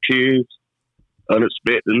have kids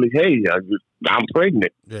unexpectedly, hey, I'm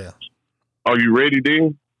pregnant. Yeah. Are you ready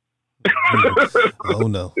then? Oh,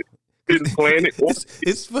 no. Didn't plan it.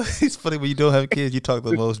 It's funny when you don't have kids, you talk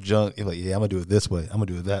the most junk. You're like, yeah, I'm going to do it this way. I'm going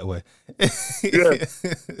to do it that way. Yeah.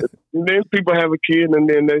 And then people have a kid and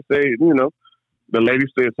then they say, you know, the lady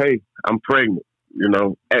says, hey, I'm pregnant. You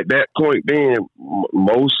know, at that point then,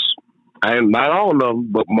 most, and not all of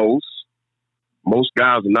them, but most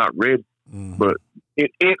guys are not ready, but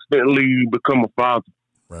it instantly you become a father.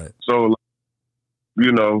 Right. So,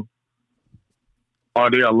 you know, are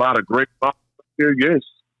there a lot of great fathers here? Yes,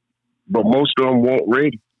 but most of them weren't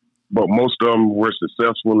ready. But most of them were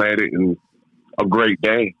successful at it and a great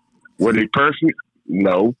day. Were they perfect?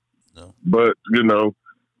 No. But you know,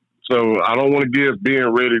 so I don't want to give being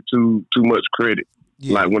ready too much credit.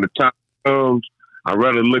 Yeah. Like when the time comes, I'd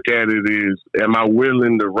rather look at it as, am I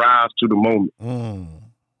willing to rise to the moment?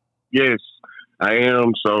 Yes, I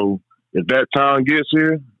am. So if that time gets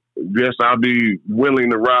here, yes, I'll be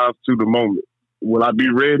willing to rise to the moment. Will I be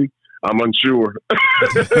ready? I'm unsure.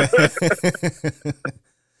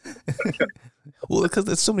 Well, because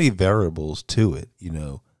there's so many variables to it, you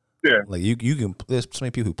know. Yeah. Like you can. There's so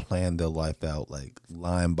many people who plan their life out like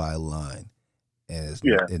line by line, and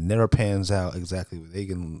it never pans out exactly. They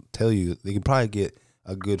can tell you they can probably get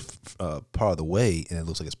a good part of the way, and it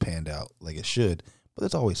looks like it's panned out like it should. But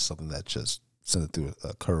there's always something that just sends it through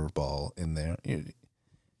a curveball in there.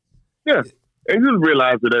 Yeah, and you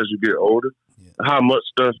realize it as you get older, how much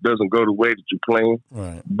stuff doesn't go the way that you plan.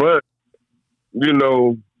 Right. But you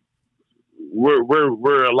know,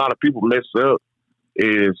 where a lot of people mess up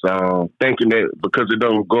is thinking that because it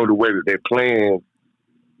doesn't go the way that they plan,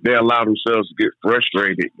 they allow themselves to get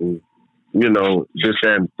frustrated and, you know, this,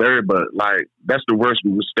 that, and third. But, like, that's the worst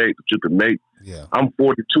mistake that you can make. Yeah. I'm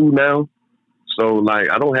 42 now, so, like,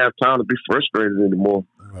 I don't have time to be frustrated anymore.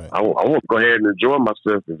 Right. I want to go ahead and enjoy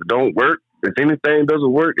myself. If it don't work, if anything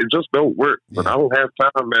doesn't work, it just don't work. But I don't have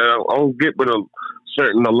time, man. I don't get with a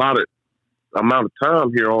certain allotted amount of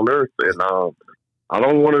time here on Earth, and I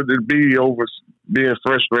don't want it to be over being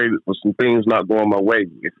frustrated for some things not going my way.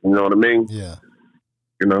 If you know what I mean? Yeah.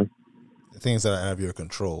 You know, things that are out of your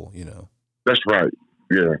control. You know. That's right.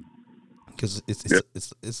 Yeah. because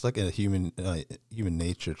it's like a human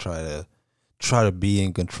nature try to be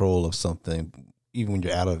in control of something, even when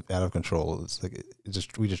you're out of control. It's like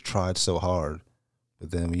we just tried so hard, but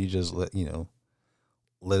then when you just let the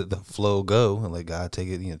flow go and let God take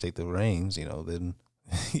it, take the reins, then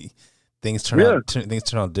things turn out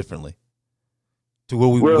differently. To where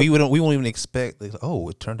we won't even expect. Like, oh,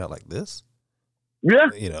 it turned out like this. Yeah.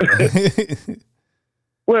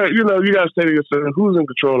 Well, you got to say to yourself, who's in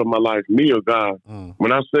control of my life, me or God?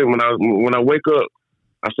 When I wake up,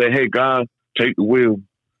 I say, hey, God, take the wheel.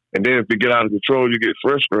 And then if you get out of control, you get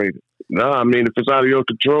frustrated. No, I mean, if it's out of your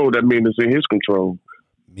control, that means it's in His control.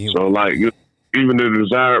 So, like, even the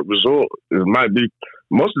desired result, it might be,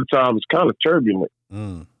 most of the time, it's kind of turbulent.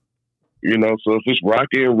 So if it's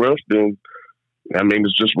rocky and rough, then, I mean,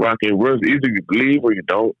 it's just rocky and rough. Either you believe or you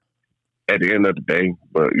don't at the end of the day.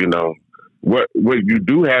 But, what you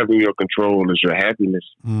do have in your control is your happiness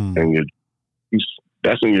and your peace.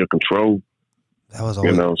 That's in your control. That was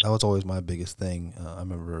always my biggest thing. I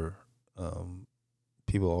remember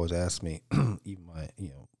people always ask me, even my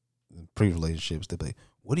pre-relationships, they'd be like,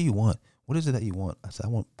 "What do you want? What is it that you want?" I said, "I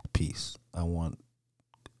want peace. I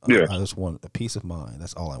just want a peace of mind.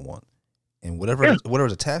 That's all I want." And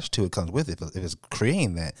whatever's attached to it comes with it. If it's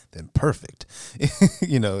creating that, then perfect.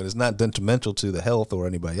 It's not detrimental to the health or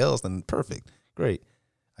anybody else, then perfect. Great.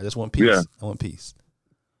 I just want peace. Yeah. I want peace.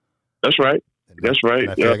 That's right. That's right.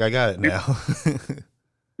 I feel like I got it now.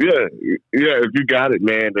 Yeah. If you got it,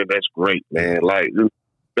 man, then that's great, man. Like,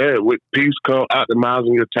 with peace come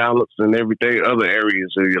optimizing your talents and everything, other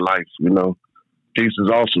areas of your life, Peace is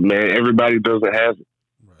awesome, man. Everybody doesn't have it.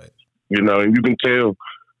 Right. And you can tell.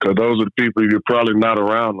 Because those are the people you're probably not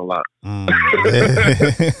around a lot.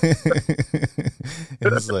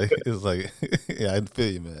 It's like, yeah, I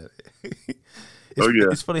feel you, man.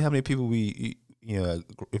 It's funny how many people if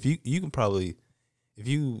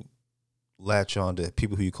you latch on to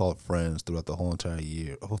people who you call friends throughout the whole entire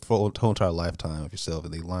year, whole entire lifetime of yourself,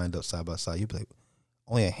 and they lined up side by side, you'd be like,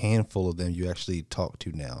 only a handful of them you actually talk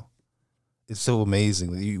to now. It's so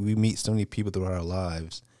amazing. We meet so many people throughout our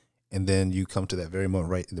lives. And then you come to that very moment,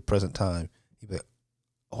 right in the present time. You be like,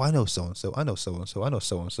 "Oh, I know so and so. I know so and so. I know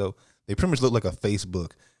so and so." They pretty much look like a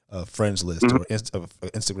Facebook friends list or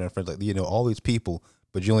Instagram friends. Like all these people,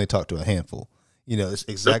 but you only talk to a handful. It's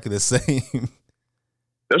exactly the same.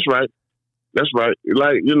 That's right. That's right.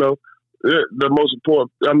 Like the most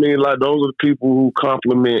important. I mean, like those are the people who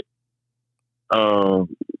complement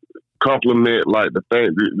like the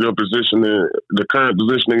thing, your position in the current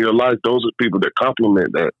position in your life. Those are people that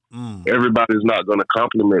complement that. Everybody's not going to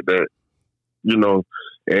complement that, and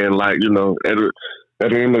like, at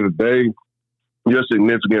the end of the day, your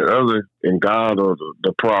significant other and God are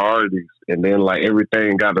the priorities. And then like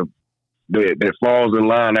everything that falls in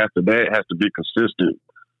line after that has to be consistent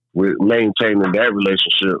with maintaining that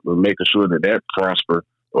relationship and making sure that prosper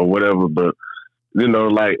or whatever. But,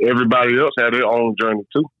 like everybody else had their own journey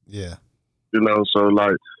too. Yeah. So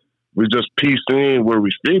like we just piece in where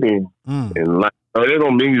we fit in. And like, it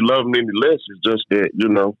don't mean you love them any less. It's just that, you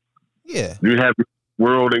have the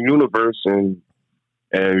world and universe and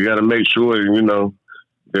you got to make sure,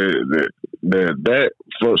 that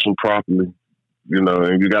function properly,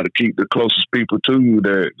 and you got to keep the closest people to you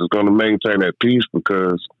that is going to maintain that peace,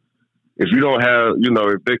 because if you don't have,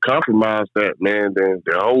 if they compromise that, man, then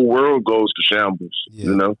the whole world goes to shambles,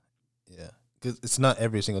 Yeah. Because it's not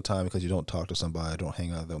every single time because you don't talk to somebody, don't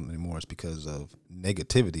hang out with them anymore. It's because of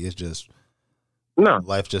negativity. It's just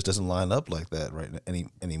life just doesn't line up like that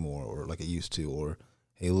anymore, or like it used to. Or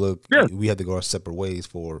hey, look, we had to go our separate ways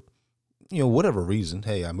for whatever reason.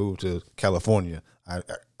 Hey, I moved to California.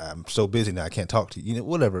 I'm so busy now I can't talk to you.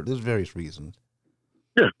 Whatever. There's various reasons.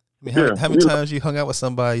 Yeah. I mean, how many times you hung out with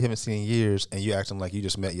somebody you haven't seen in years and you acting like you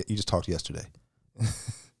just talked yesterday?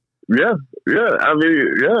 Yeah. I mean,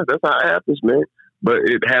 that's how it happens, man. But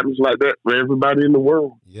it happens like that for everybody in the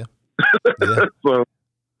world. Yeah. So,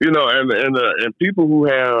 and people who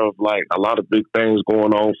have like a lot of big things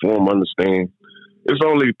going on for them understand. It's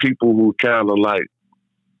only people who kind of like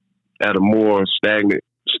at a more stagnant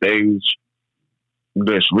stage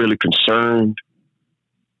that's really concerned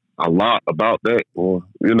a lot about that, or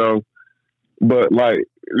but like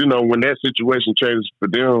when that situation changes for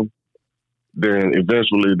them, then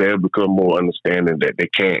eventually they'll become more understanding that they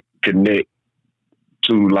can't connect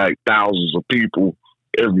to like thousands of people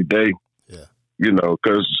every day. Yeah.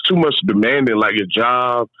 Because it's too much demanding, like your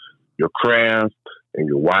job, your craft, and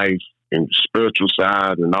your wife, and your spiritual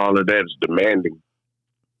side, and all of that is demanding.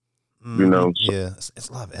 So, yeah, it's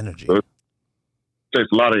a lot of energy. So it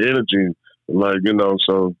takes a lot of energy, like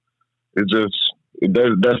so it just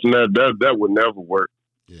That would never work.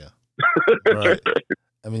 Yeah. Right.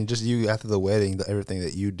 I mean, just you after the wedding, everything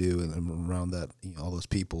that you do and around that, all those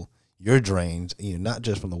people, you're drained, not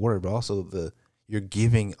just from the work, but also you're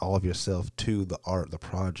giving all of yourself to the art, the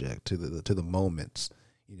project, to the moments.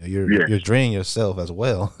 You're draining yourself as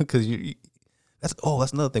well because that's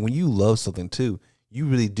another thing. When you love something too, you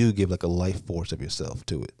really do give like a life force of yourself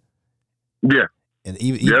to it. Yeah. And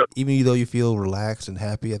even though you feel relaxed and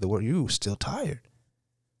happy at the work, you're still tired.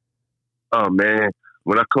 Oh man,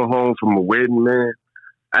 when I come home from a wedding, man,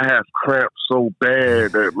 I have cramps so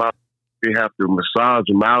bad that they have to massage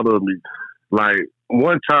them out of me. Like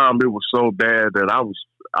one time, it was so bad that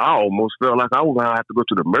I almost felt like I was gonna have to go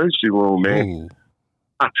to the emergency room, man. Ooh.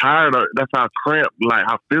 I'm tired of that's how cramped, like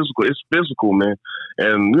how physical. It's physical, man.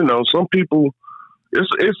 And some people,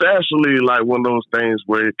 it's actually like one of those things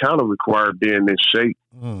where it kind of requires being in shape.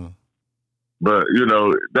 Mm. But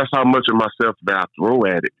that's how much of myself that I throw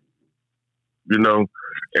at it. And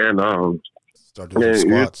start doing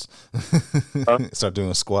squats. Start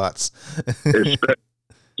doing squats.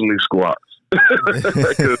 Especially squats.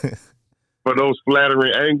 For those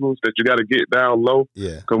flattering angles that you got to get down low.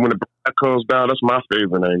 Yeah. Because when the back comes down, that's my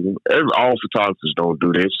favorite angle. All photographers don't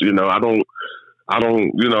do this. I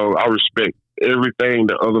respect everything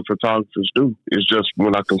that other photographers do. It's just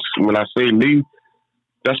when I say me,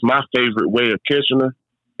 that's my favorite way of catching her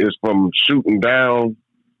is from shooting down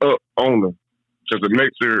up on her. Because it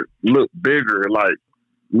makes her look bigger, like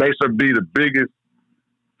makes her be the biggest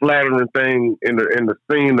flattering thing in the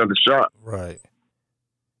scene of the shot. Right.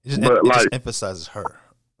 It just emphasizes her.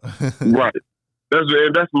 Right.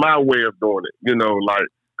 That's my way of doing it.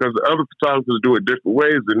 Because the other photographers do it different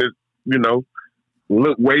ways, and it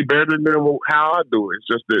look way better than how I do it. It's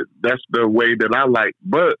just that's the way that I like.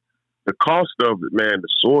 But the cost of it, man, the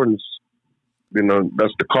soreness,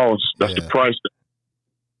 that's the cost. That's the price.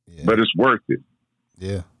 Yeah. But it's worth it.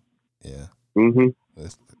 Yeah. Yeah. Mm-hmm.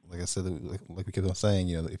 Like I said, like we kept on saying,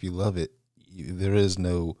 if you love it, there is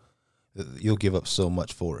no, you'll give up so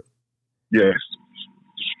much for it. Yes.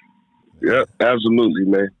 Yeah, absolutely,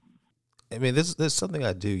 man. I mean, there's something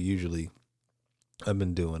I do usually. I've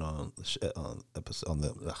been doing on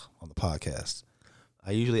the podcast.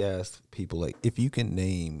 I usually ask people like, if you can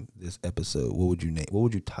name this episode, what would you name? What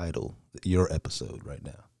would you title your episode right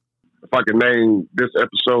now? If I can name this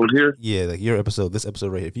episode here? Yeah, like your episode, this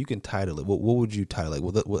episode right here. If you can title it, what would you title it?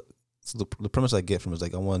 So the premise I get from is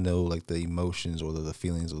like, I want to know like the emotions or the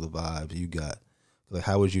feelings or the vibes you got. Like,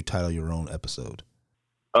 how would you title your own episode?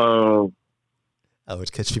 I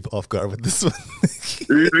would catch people off guard with this one.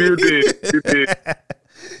 You did.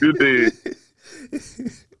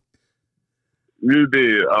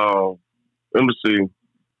 Let me see.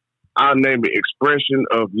 I'll name it Expression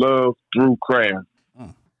of Love Through Craft.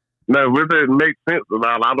 Now, whether it makes sense or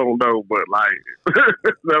not, I don't know, but like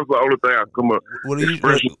that's the only thing I come up.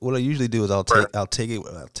 What I usually do is I'll take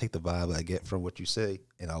the vibe I get from what you say,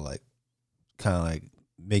 and I'll like kind of like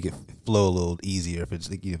make it flow a little easier if it's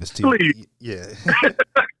too. Please. Yeah.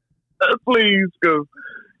 Please, because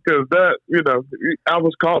that I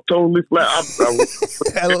was caught totally flat.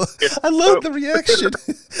 I love the reaction.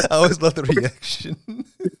 I always love the reaction.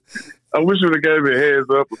 I wish you would have gave me a heads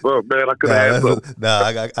up or something, man. I could have had something.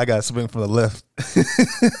 I got to swing from the left.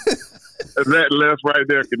 And that left right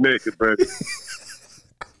there connected, man.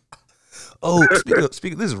 Oh,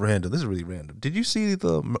 speaking. This is random. This is really random. Did you see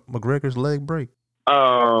the McGregor's leg break?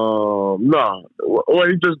 No. Well,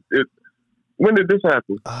 when did this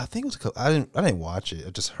happen? I think it was. I didn't watch it. I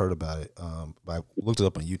just heard about it. But I looked it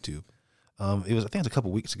up on YouTube. I think it was a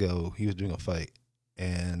couple weeks ago. He was doing a fight,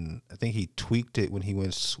 and I think he tweaked it when he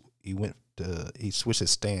switched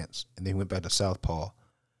his stance, and then he went back to southpaw,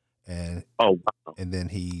 and and then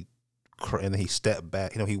he stepped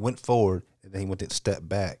back. He went forward, and then he went to step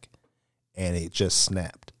back, and it just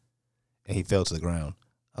snapped, and he fell to the ground.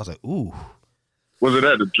 I was like, ooh. Was it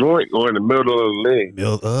at the joint or in the middle of the leg?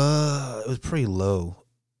 It was pretty low.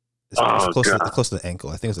 It's close to the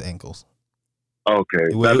ankle. I think it was the ankles. Okay.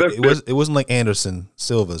 It wasn't like Anderson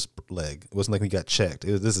Silva's leg. It wasn't like he got checked.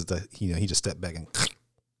 He just stepped back and.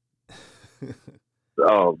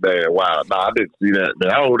 Oh man! Wow! No, I didn't see that.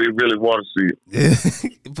 Man, I don't even really want to see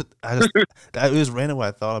it. But it was random what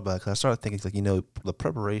I thought about it, because I started thinking, it's like, the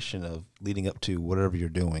preparation of leading up to whatever you're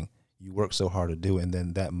doing, you work so hard to do it, and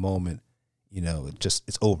then that moment,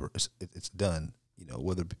 it's over. It's done.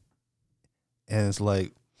 And it's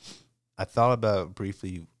like, I thought about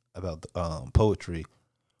briefly about poetry,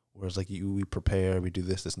 where it's like we prepare, we do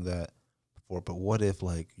this and that before, but what if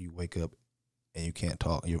like you wake up and you can't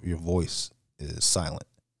talk, your voice is silent,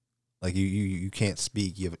 like you can't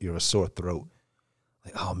speak, you have a sore throat,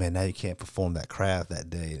 like, oh man, now you can't perform that craft that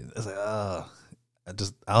day. And it's like, oh, I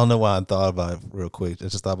don't know why I thought about it real quick. I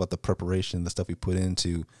just thought about the preparation, the stuff we put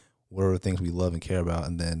into what are the things we love and care about,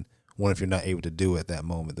 and then what if you're not able to do it at that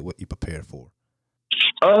moment, what you prepared for.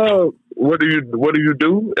 What do you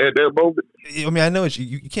do at that moment? I mean, I know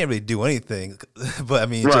you can't really do anything, but I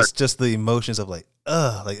mean, Right. just the emotions of like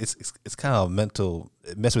it's kind of mental.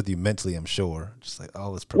 It messes with you mentally, I'm sure. Just like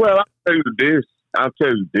all this. Well, I'll tell you this.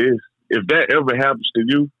 If that ever happens to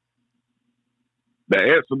you, the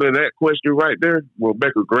answer to that question right there will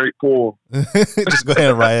make a great poem. Just go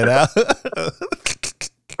ahead and write it out.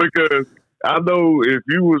 Because I know if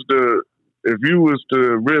you was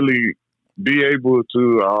to really be able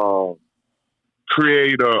to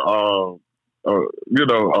create a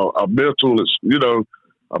mental,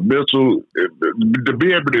 to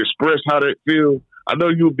be able to express how that feels. I know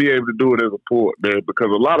you'll be able to do it as a poet, man, because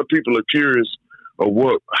a lot of people are curious of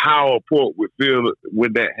how a poet would feel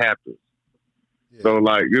when that happens. Yeah. So,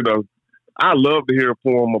 like, I love to hear a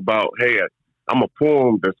poem about, hey, I'm a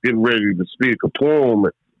poem that's getting ready to speak, a poem,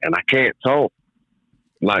 and I can't talk.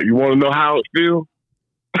 Like, you want to know how it feels?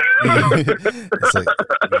 It's like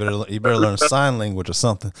you better learn sign language or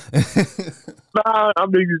something. Nah, I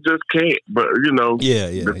mean you just can't. But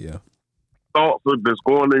yeah. Thoughts that's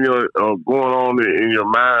going on in your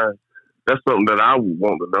mind. That's something that I would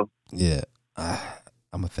want to know. Yeah, I'm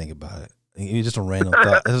gonna think about it. It's just a random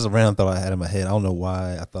thought. This is a random thought I had in my head. I don't know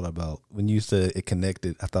why I thought about when you said it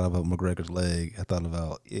connected. I thought about McGregor's leg. I thought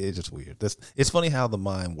about it's just weird. It's funny how the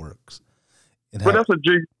mind works. But that's a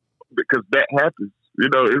jig because that happens.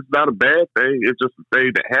 It's not a bad thing. It's just a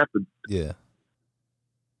thing that happens. Yeah.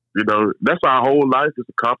 That's our whole life. It's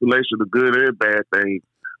a compilation of good and bad things.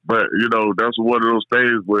 But, that's one of those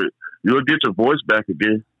things where you'll get your voice back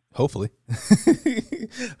again. Hopefully.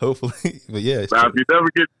 Hopefully. But yeah. Now, if you never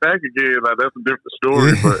get back again, that's a different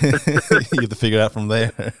story. But you have to figure it out from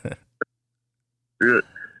there. Yeah.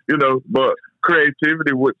 But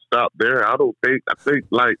creativity wouldn't stop there. I think,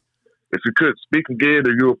 like, if you could speak again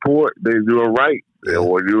and you're a poet, then you're right. Yeah.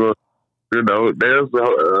 Or there's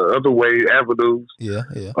other avenues. Yeah.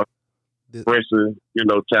 Expressing,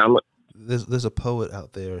 talent. There's a poet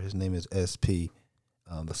out there. His name is SP,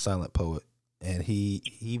 the silent poet, and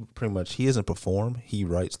he pretty much he doesn't perform. He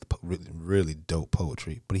writes the really dope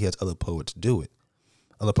poetry, but he has other poets do it.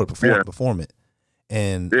 Other poets perform it.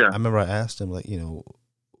 And I remember I asked him like,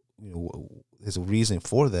 there's a reason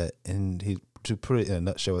for that, and to put it in a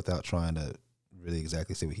nutshell without trying to really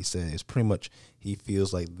exactly say what he said, is pretty much he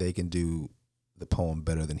feels like they can do the poem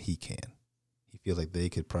better than he can. He feels like they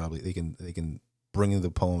can bring the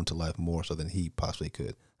poem to life more so than he possibly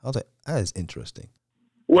could. I was like, that is interesting.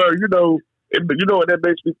 Well, you know what that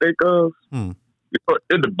makes me think of? In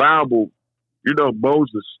the Bible,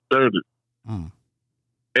 Moses stuttered. And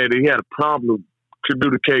he had a problem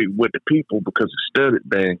communicating with the people because he stuttered,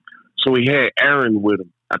 man. So he had Aaron with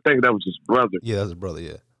him. I think that was his brother. Yeah, that was his brother,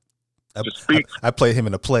 yeah. I played him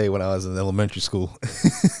in a play when I was in elementary school.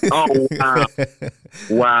 Oh, wow.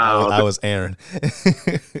 Wow. I was Aaron.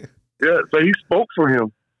 Yeah, so he spoke for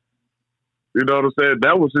him. You know what I'm saying?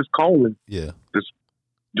 That was his calling. Yeah.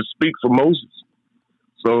 To speak for Moses.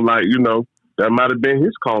 So, like, that might have been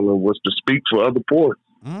his calling, was to speak for other poets.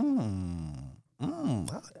 I'm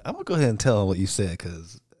gonna go ahead and tell him what you said,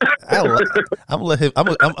 because I'm gonna let him.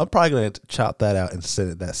 I'm probably gonna chop that out and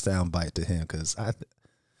send that sound bite to him, because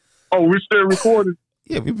Oh, we're still recording?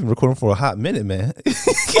 Yeah, we've been recording for a hot minute, man.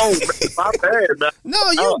 Oh, man, my bad, man.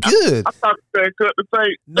 No, you good. I thought you said cut the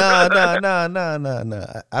tape. Nah.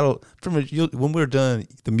 I don't. Pretty much, when we're done,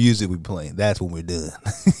 the music we playing, that's when we're done.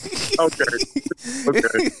 Okay.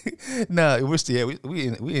 Nah, we're still we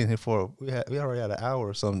in here for we already had an hour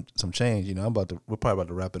or some change. We're probably about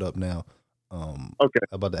to wrap it up now. Okay.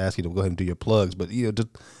 I'm about to ask you to go ahead and do your plugs, but just.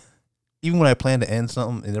 Even when I plan to end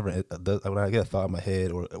something, when I get a thought in my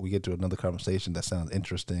head, or we get to another conversation that sounds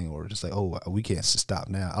interesting, or just like, oh, we can't stop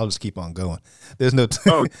now, I'll just keep on going. There's no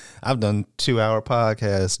I've done 2-hour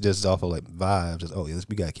podcasts just off of like vibes. Just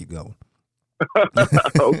we gotta keep going.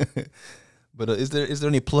 But is there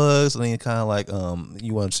any plugs? Any kind of like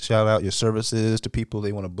you want to shout out your services to people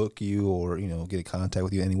they want to book you, or get in contact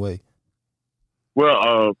with you anyway?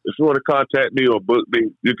 Well, if you want to contact me or book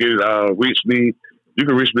me, you can reach me. You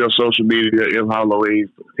can reach me on social media, M Holloway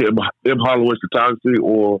Photography,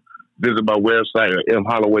 or visit my website at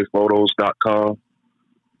mhollowayphotos.com.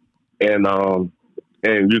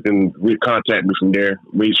 And you can contact me from there.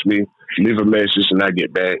 Reach me, leave a message, and I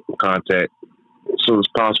get back in contact as soon as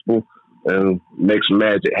possible and make some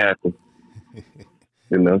magic happen.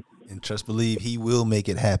 And trust believe he will make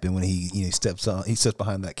it happen when he steps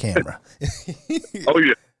behind that camera. Oh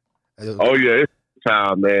yeah. Oh yeah, it's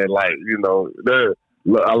time, man. Like,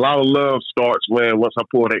 a lot of love starts once I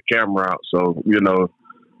pull that camera out. So, and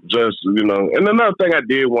another thing I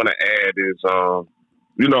did want to add is, a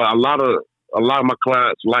lot of my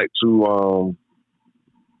clients like to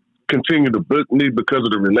continue to book me because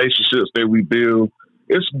of the relationships that we build.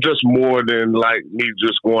 It's just more than like me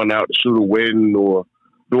just going out to shoot a wedding or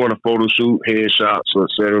doing a photo shoot, headshots, or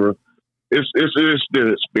etc. It's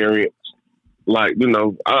the experience. Like,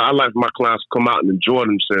 I like my clients to come out and enjoy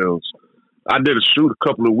themselves. I did a shoot a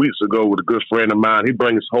couple of weeks ago with a good friend of mine. He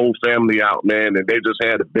brought his whole family out, man, and they just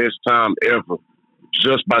had the best time ever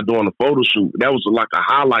just by doing a photo shoot. That was like a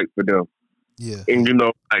highlight for them. Yeah. And,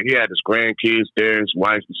 like he had his grandkids there, his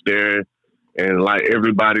wife was there, and like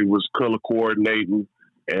everybody was color coordinating.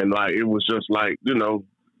 And like, it was just like, it was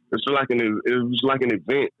like an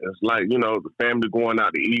event. It's like, the family going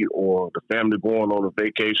out to eat, or the family going on a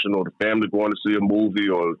vacation, or the family going to see a movie,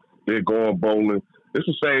 or they're going bowling. It's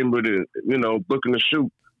the same with it, booking a shoot.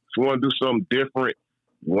 If you want to do something different,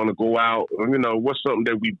 you want to go out, what's something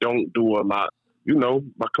that we don't do a lot?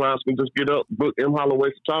 My clients can just get up, book M.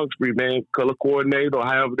 Holloway Photography, man, color coordinate, or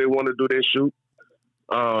however they want to do their shoot,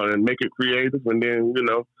 and make it creative. And then,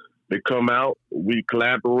 they come out, we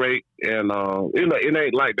collaborate, and, it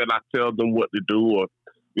ain't like that I tell them what to do, or,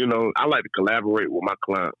 I like to collaborate with my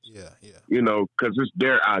clients. Yeah, yeah. Because it's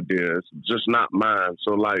their idea. It's just not mine.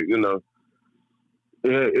 So, like,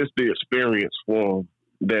 it's the experience for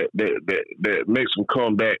them that makes them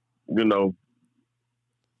come back, with,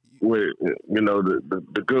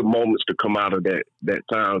 the good moments to come out of that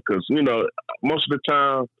time. Because, most of the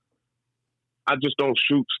time, I just don't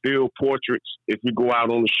shoot still portraits if you go out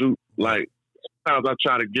on the shoot. Like, sometimes I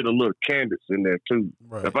try to get a little candid in there, too.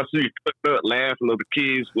 Right. If I see you cut up laughing, or the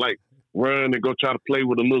kids, like, run and go try to play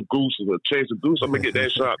with a little goose or chase a goose, I'm going to get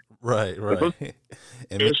that shot. Right.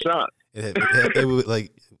 Get shot. It would,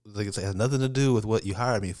 like it has nothing to do with what you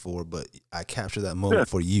hired me for, but I capture that moment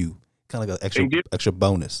for you. Kind of like an extra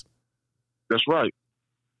bonus. That's right.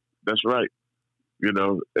 Like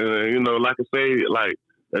I say, like,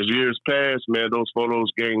 as years pass, man, those photos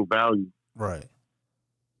gain value. Right.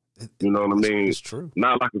 You know what I mean? It's true.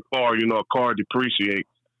 Not like a car, a car depreciates.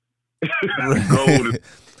 Gold is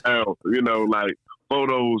down, like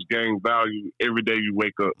photos gain value every day you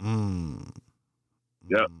wake up.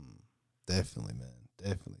 Yep. Definitely, man.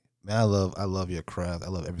 Definitely. Man, I love your craft. I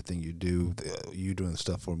love everything you do. You doing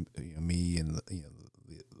stuff for me and the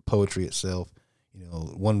poetry itself.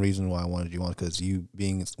 One reason why I wanted you on, because you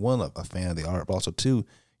being one, a fan of the art, but also two,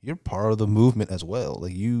 you're part of the movement as well.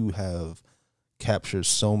 Like, you have captured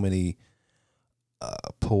so many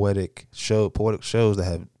poetic shows that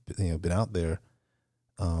have been out there.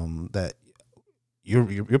 That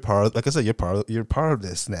you're part of. Like I said, you're part of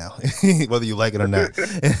this now, whether you like it or not.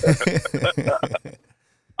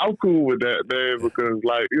 I'm cool with that, man, because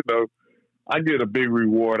like I get a big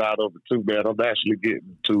reward out of it too, man. I'm actually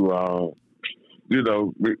getting to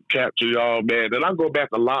capture y'all, man. And I go back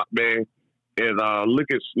a lot, man, and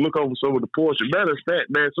look over some of the portions. Matter of fact,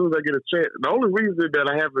 man, as soon as I get a chance, the only reason that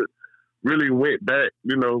I haven't really went back,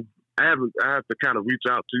 I have to kind of reach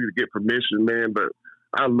out to you to get permission, man. But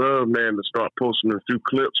I love, man, to start posting a few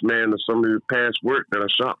clips, man, of some of the past work that I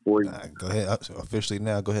shot for you. Go ahead, officially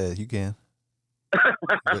now. Go ahead, you can.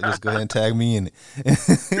 Just go ahead and tag me in it.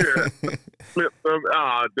 Yeah, clips of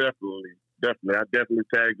definitely. I definitely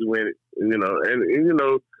tag you in it. And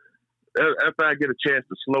after I get a chance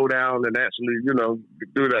to slow down and actually,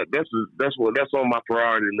 do that, that's on my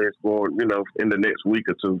priority list for, in the next week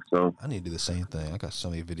or two. So I need to do the same thing. I got so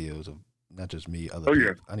many videos of not just me, other people.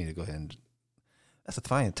 Yeah. I need to go ahead and that's a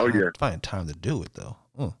fine time. Fine time to do it though.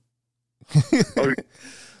 Well,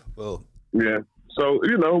 yeah. So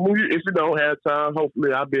if you don't have time,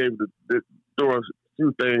 hopefully I'll be able to throw a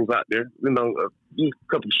few things out there. A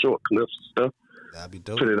couple of short clips and stuff. That'd be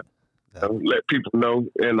dope. Put it out, let people know,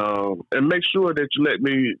 and make sure that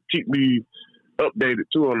you keep me updated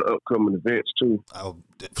too on the upcoming events too. Oh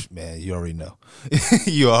man, you already know.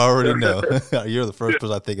 You already know. You're the first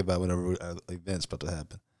person I think about whenever events about to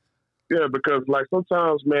happen. Yeah, because like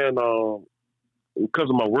sometimes, man, because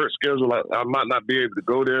of my work schedule, I might not be able to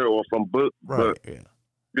go there, or if I'm booked. Right.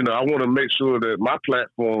 But I want to make sure that my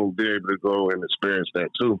platform will be able to go and experience that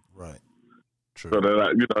too. Right. True. So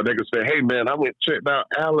that they can say, "Hey, man, I went and checked out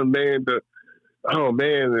Alan, man.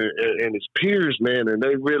 And his peers, man, and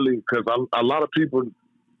they really, because a lot of people,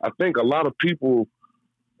 I think a lot of people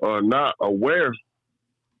are not aware, of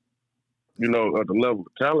the level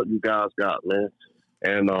of talent you guys got, man.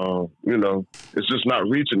 and you know, it's just not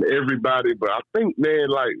reaching everybody. But I think, man,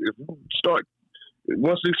 like if we start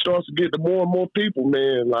once it starts to get to more and more people,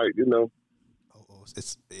 man, like you know,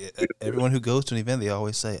 it's everyone who goes to an event, they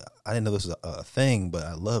always say, "I didn't know this was a thing, but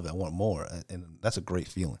I love it. I want more," and that's a great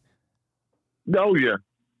feeling. oh yeah,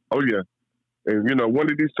 oh yeah. And you know, one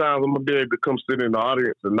of these times I'm gonna be able to come sit in the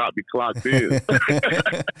audience and not be clocked in.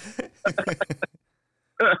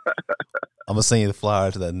 I'm gonna send you the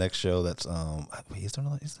flyer to that next show. That's wait, is there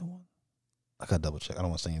one? I gotta double check. I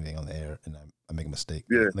don't want to say anything on the air and I make a mistake.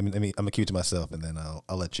 Yeah. Let me. I'm gonna keep it to myself, and then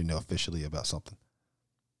I'll let you know officially about something.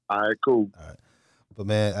 All right, cool. All right. But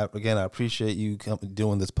man, I appreciate you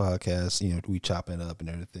doing this podcast. You know, we chopping up and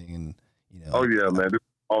everything, and you know. Oh yeah, man, this is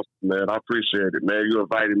awesome, man. I appreciate it, man. You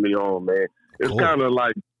invited me on, man. It's Cool. kind of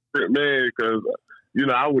like, man, because you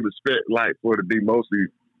know I would expect like for it to be mostly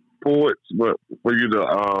poets, but for you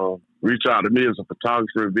to reach out to me as a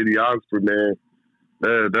photographer and videographer, man,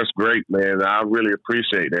 that's great, man. I really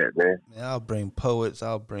appreciate that, man. I'll bring poets.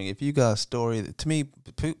 If you got a story. To me,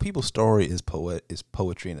 people's story is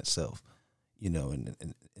poetry in itself. You know, and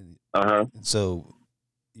so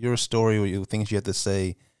your story or your things you have to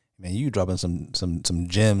say, man, you dropping some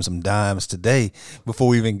gems, some dimes today before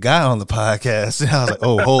we even got on the podcast. And I was like,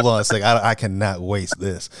 oh, hold on a second, I cannot waste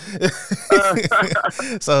this.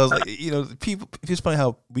 So I was like, you know, it's funny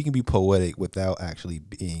how we can be poetic without actually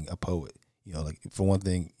being a poet. You know, like for one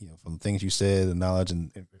thing, you know, from things you said, the knowledge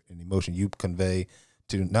and emotion you convey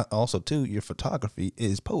to not also too, your photography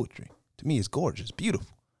is poetry. To me, it's gorgeous,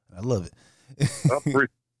 beautiful. I love it. I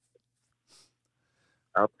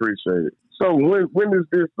appreciate it. So when is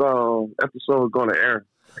this episode going to air?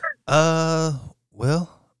 Well,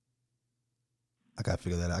 I gotta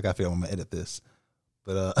figure that out. I gotta figure out when I'm gonna edit this.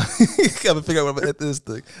 But gotta figure out when I'm gonna edit this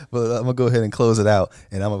thing. But I'm gonna go ahead and close it out,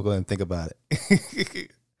 and I'm gonna go ahead and think about it.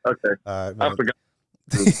 Okay. All right, man. I forgot.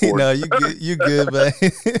 No, you good, man.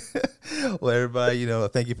 Well, everybody, you know,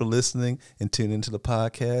 thank you for listening and tuning into the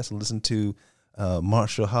podcast and listen to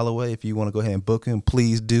Marshall Holloway. If you want to go ahead and book him,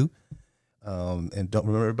 please do. And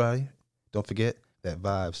don't forget that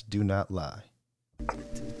vibes do not lie.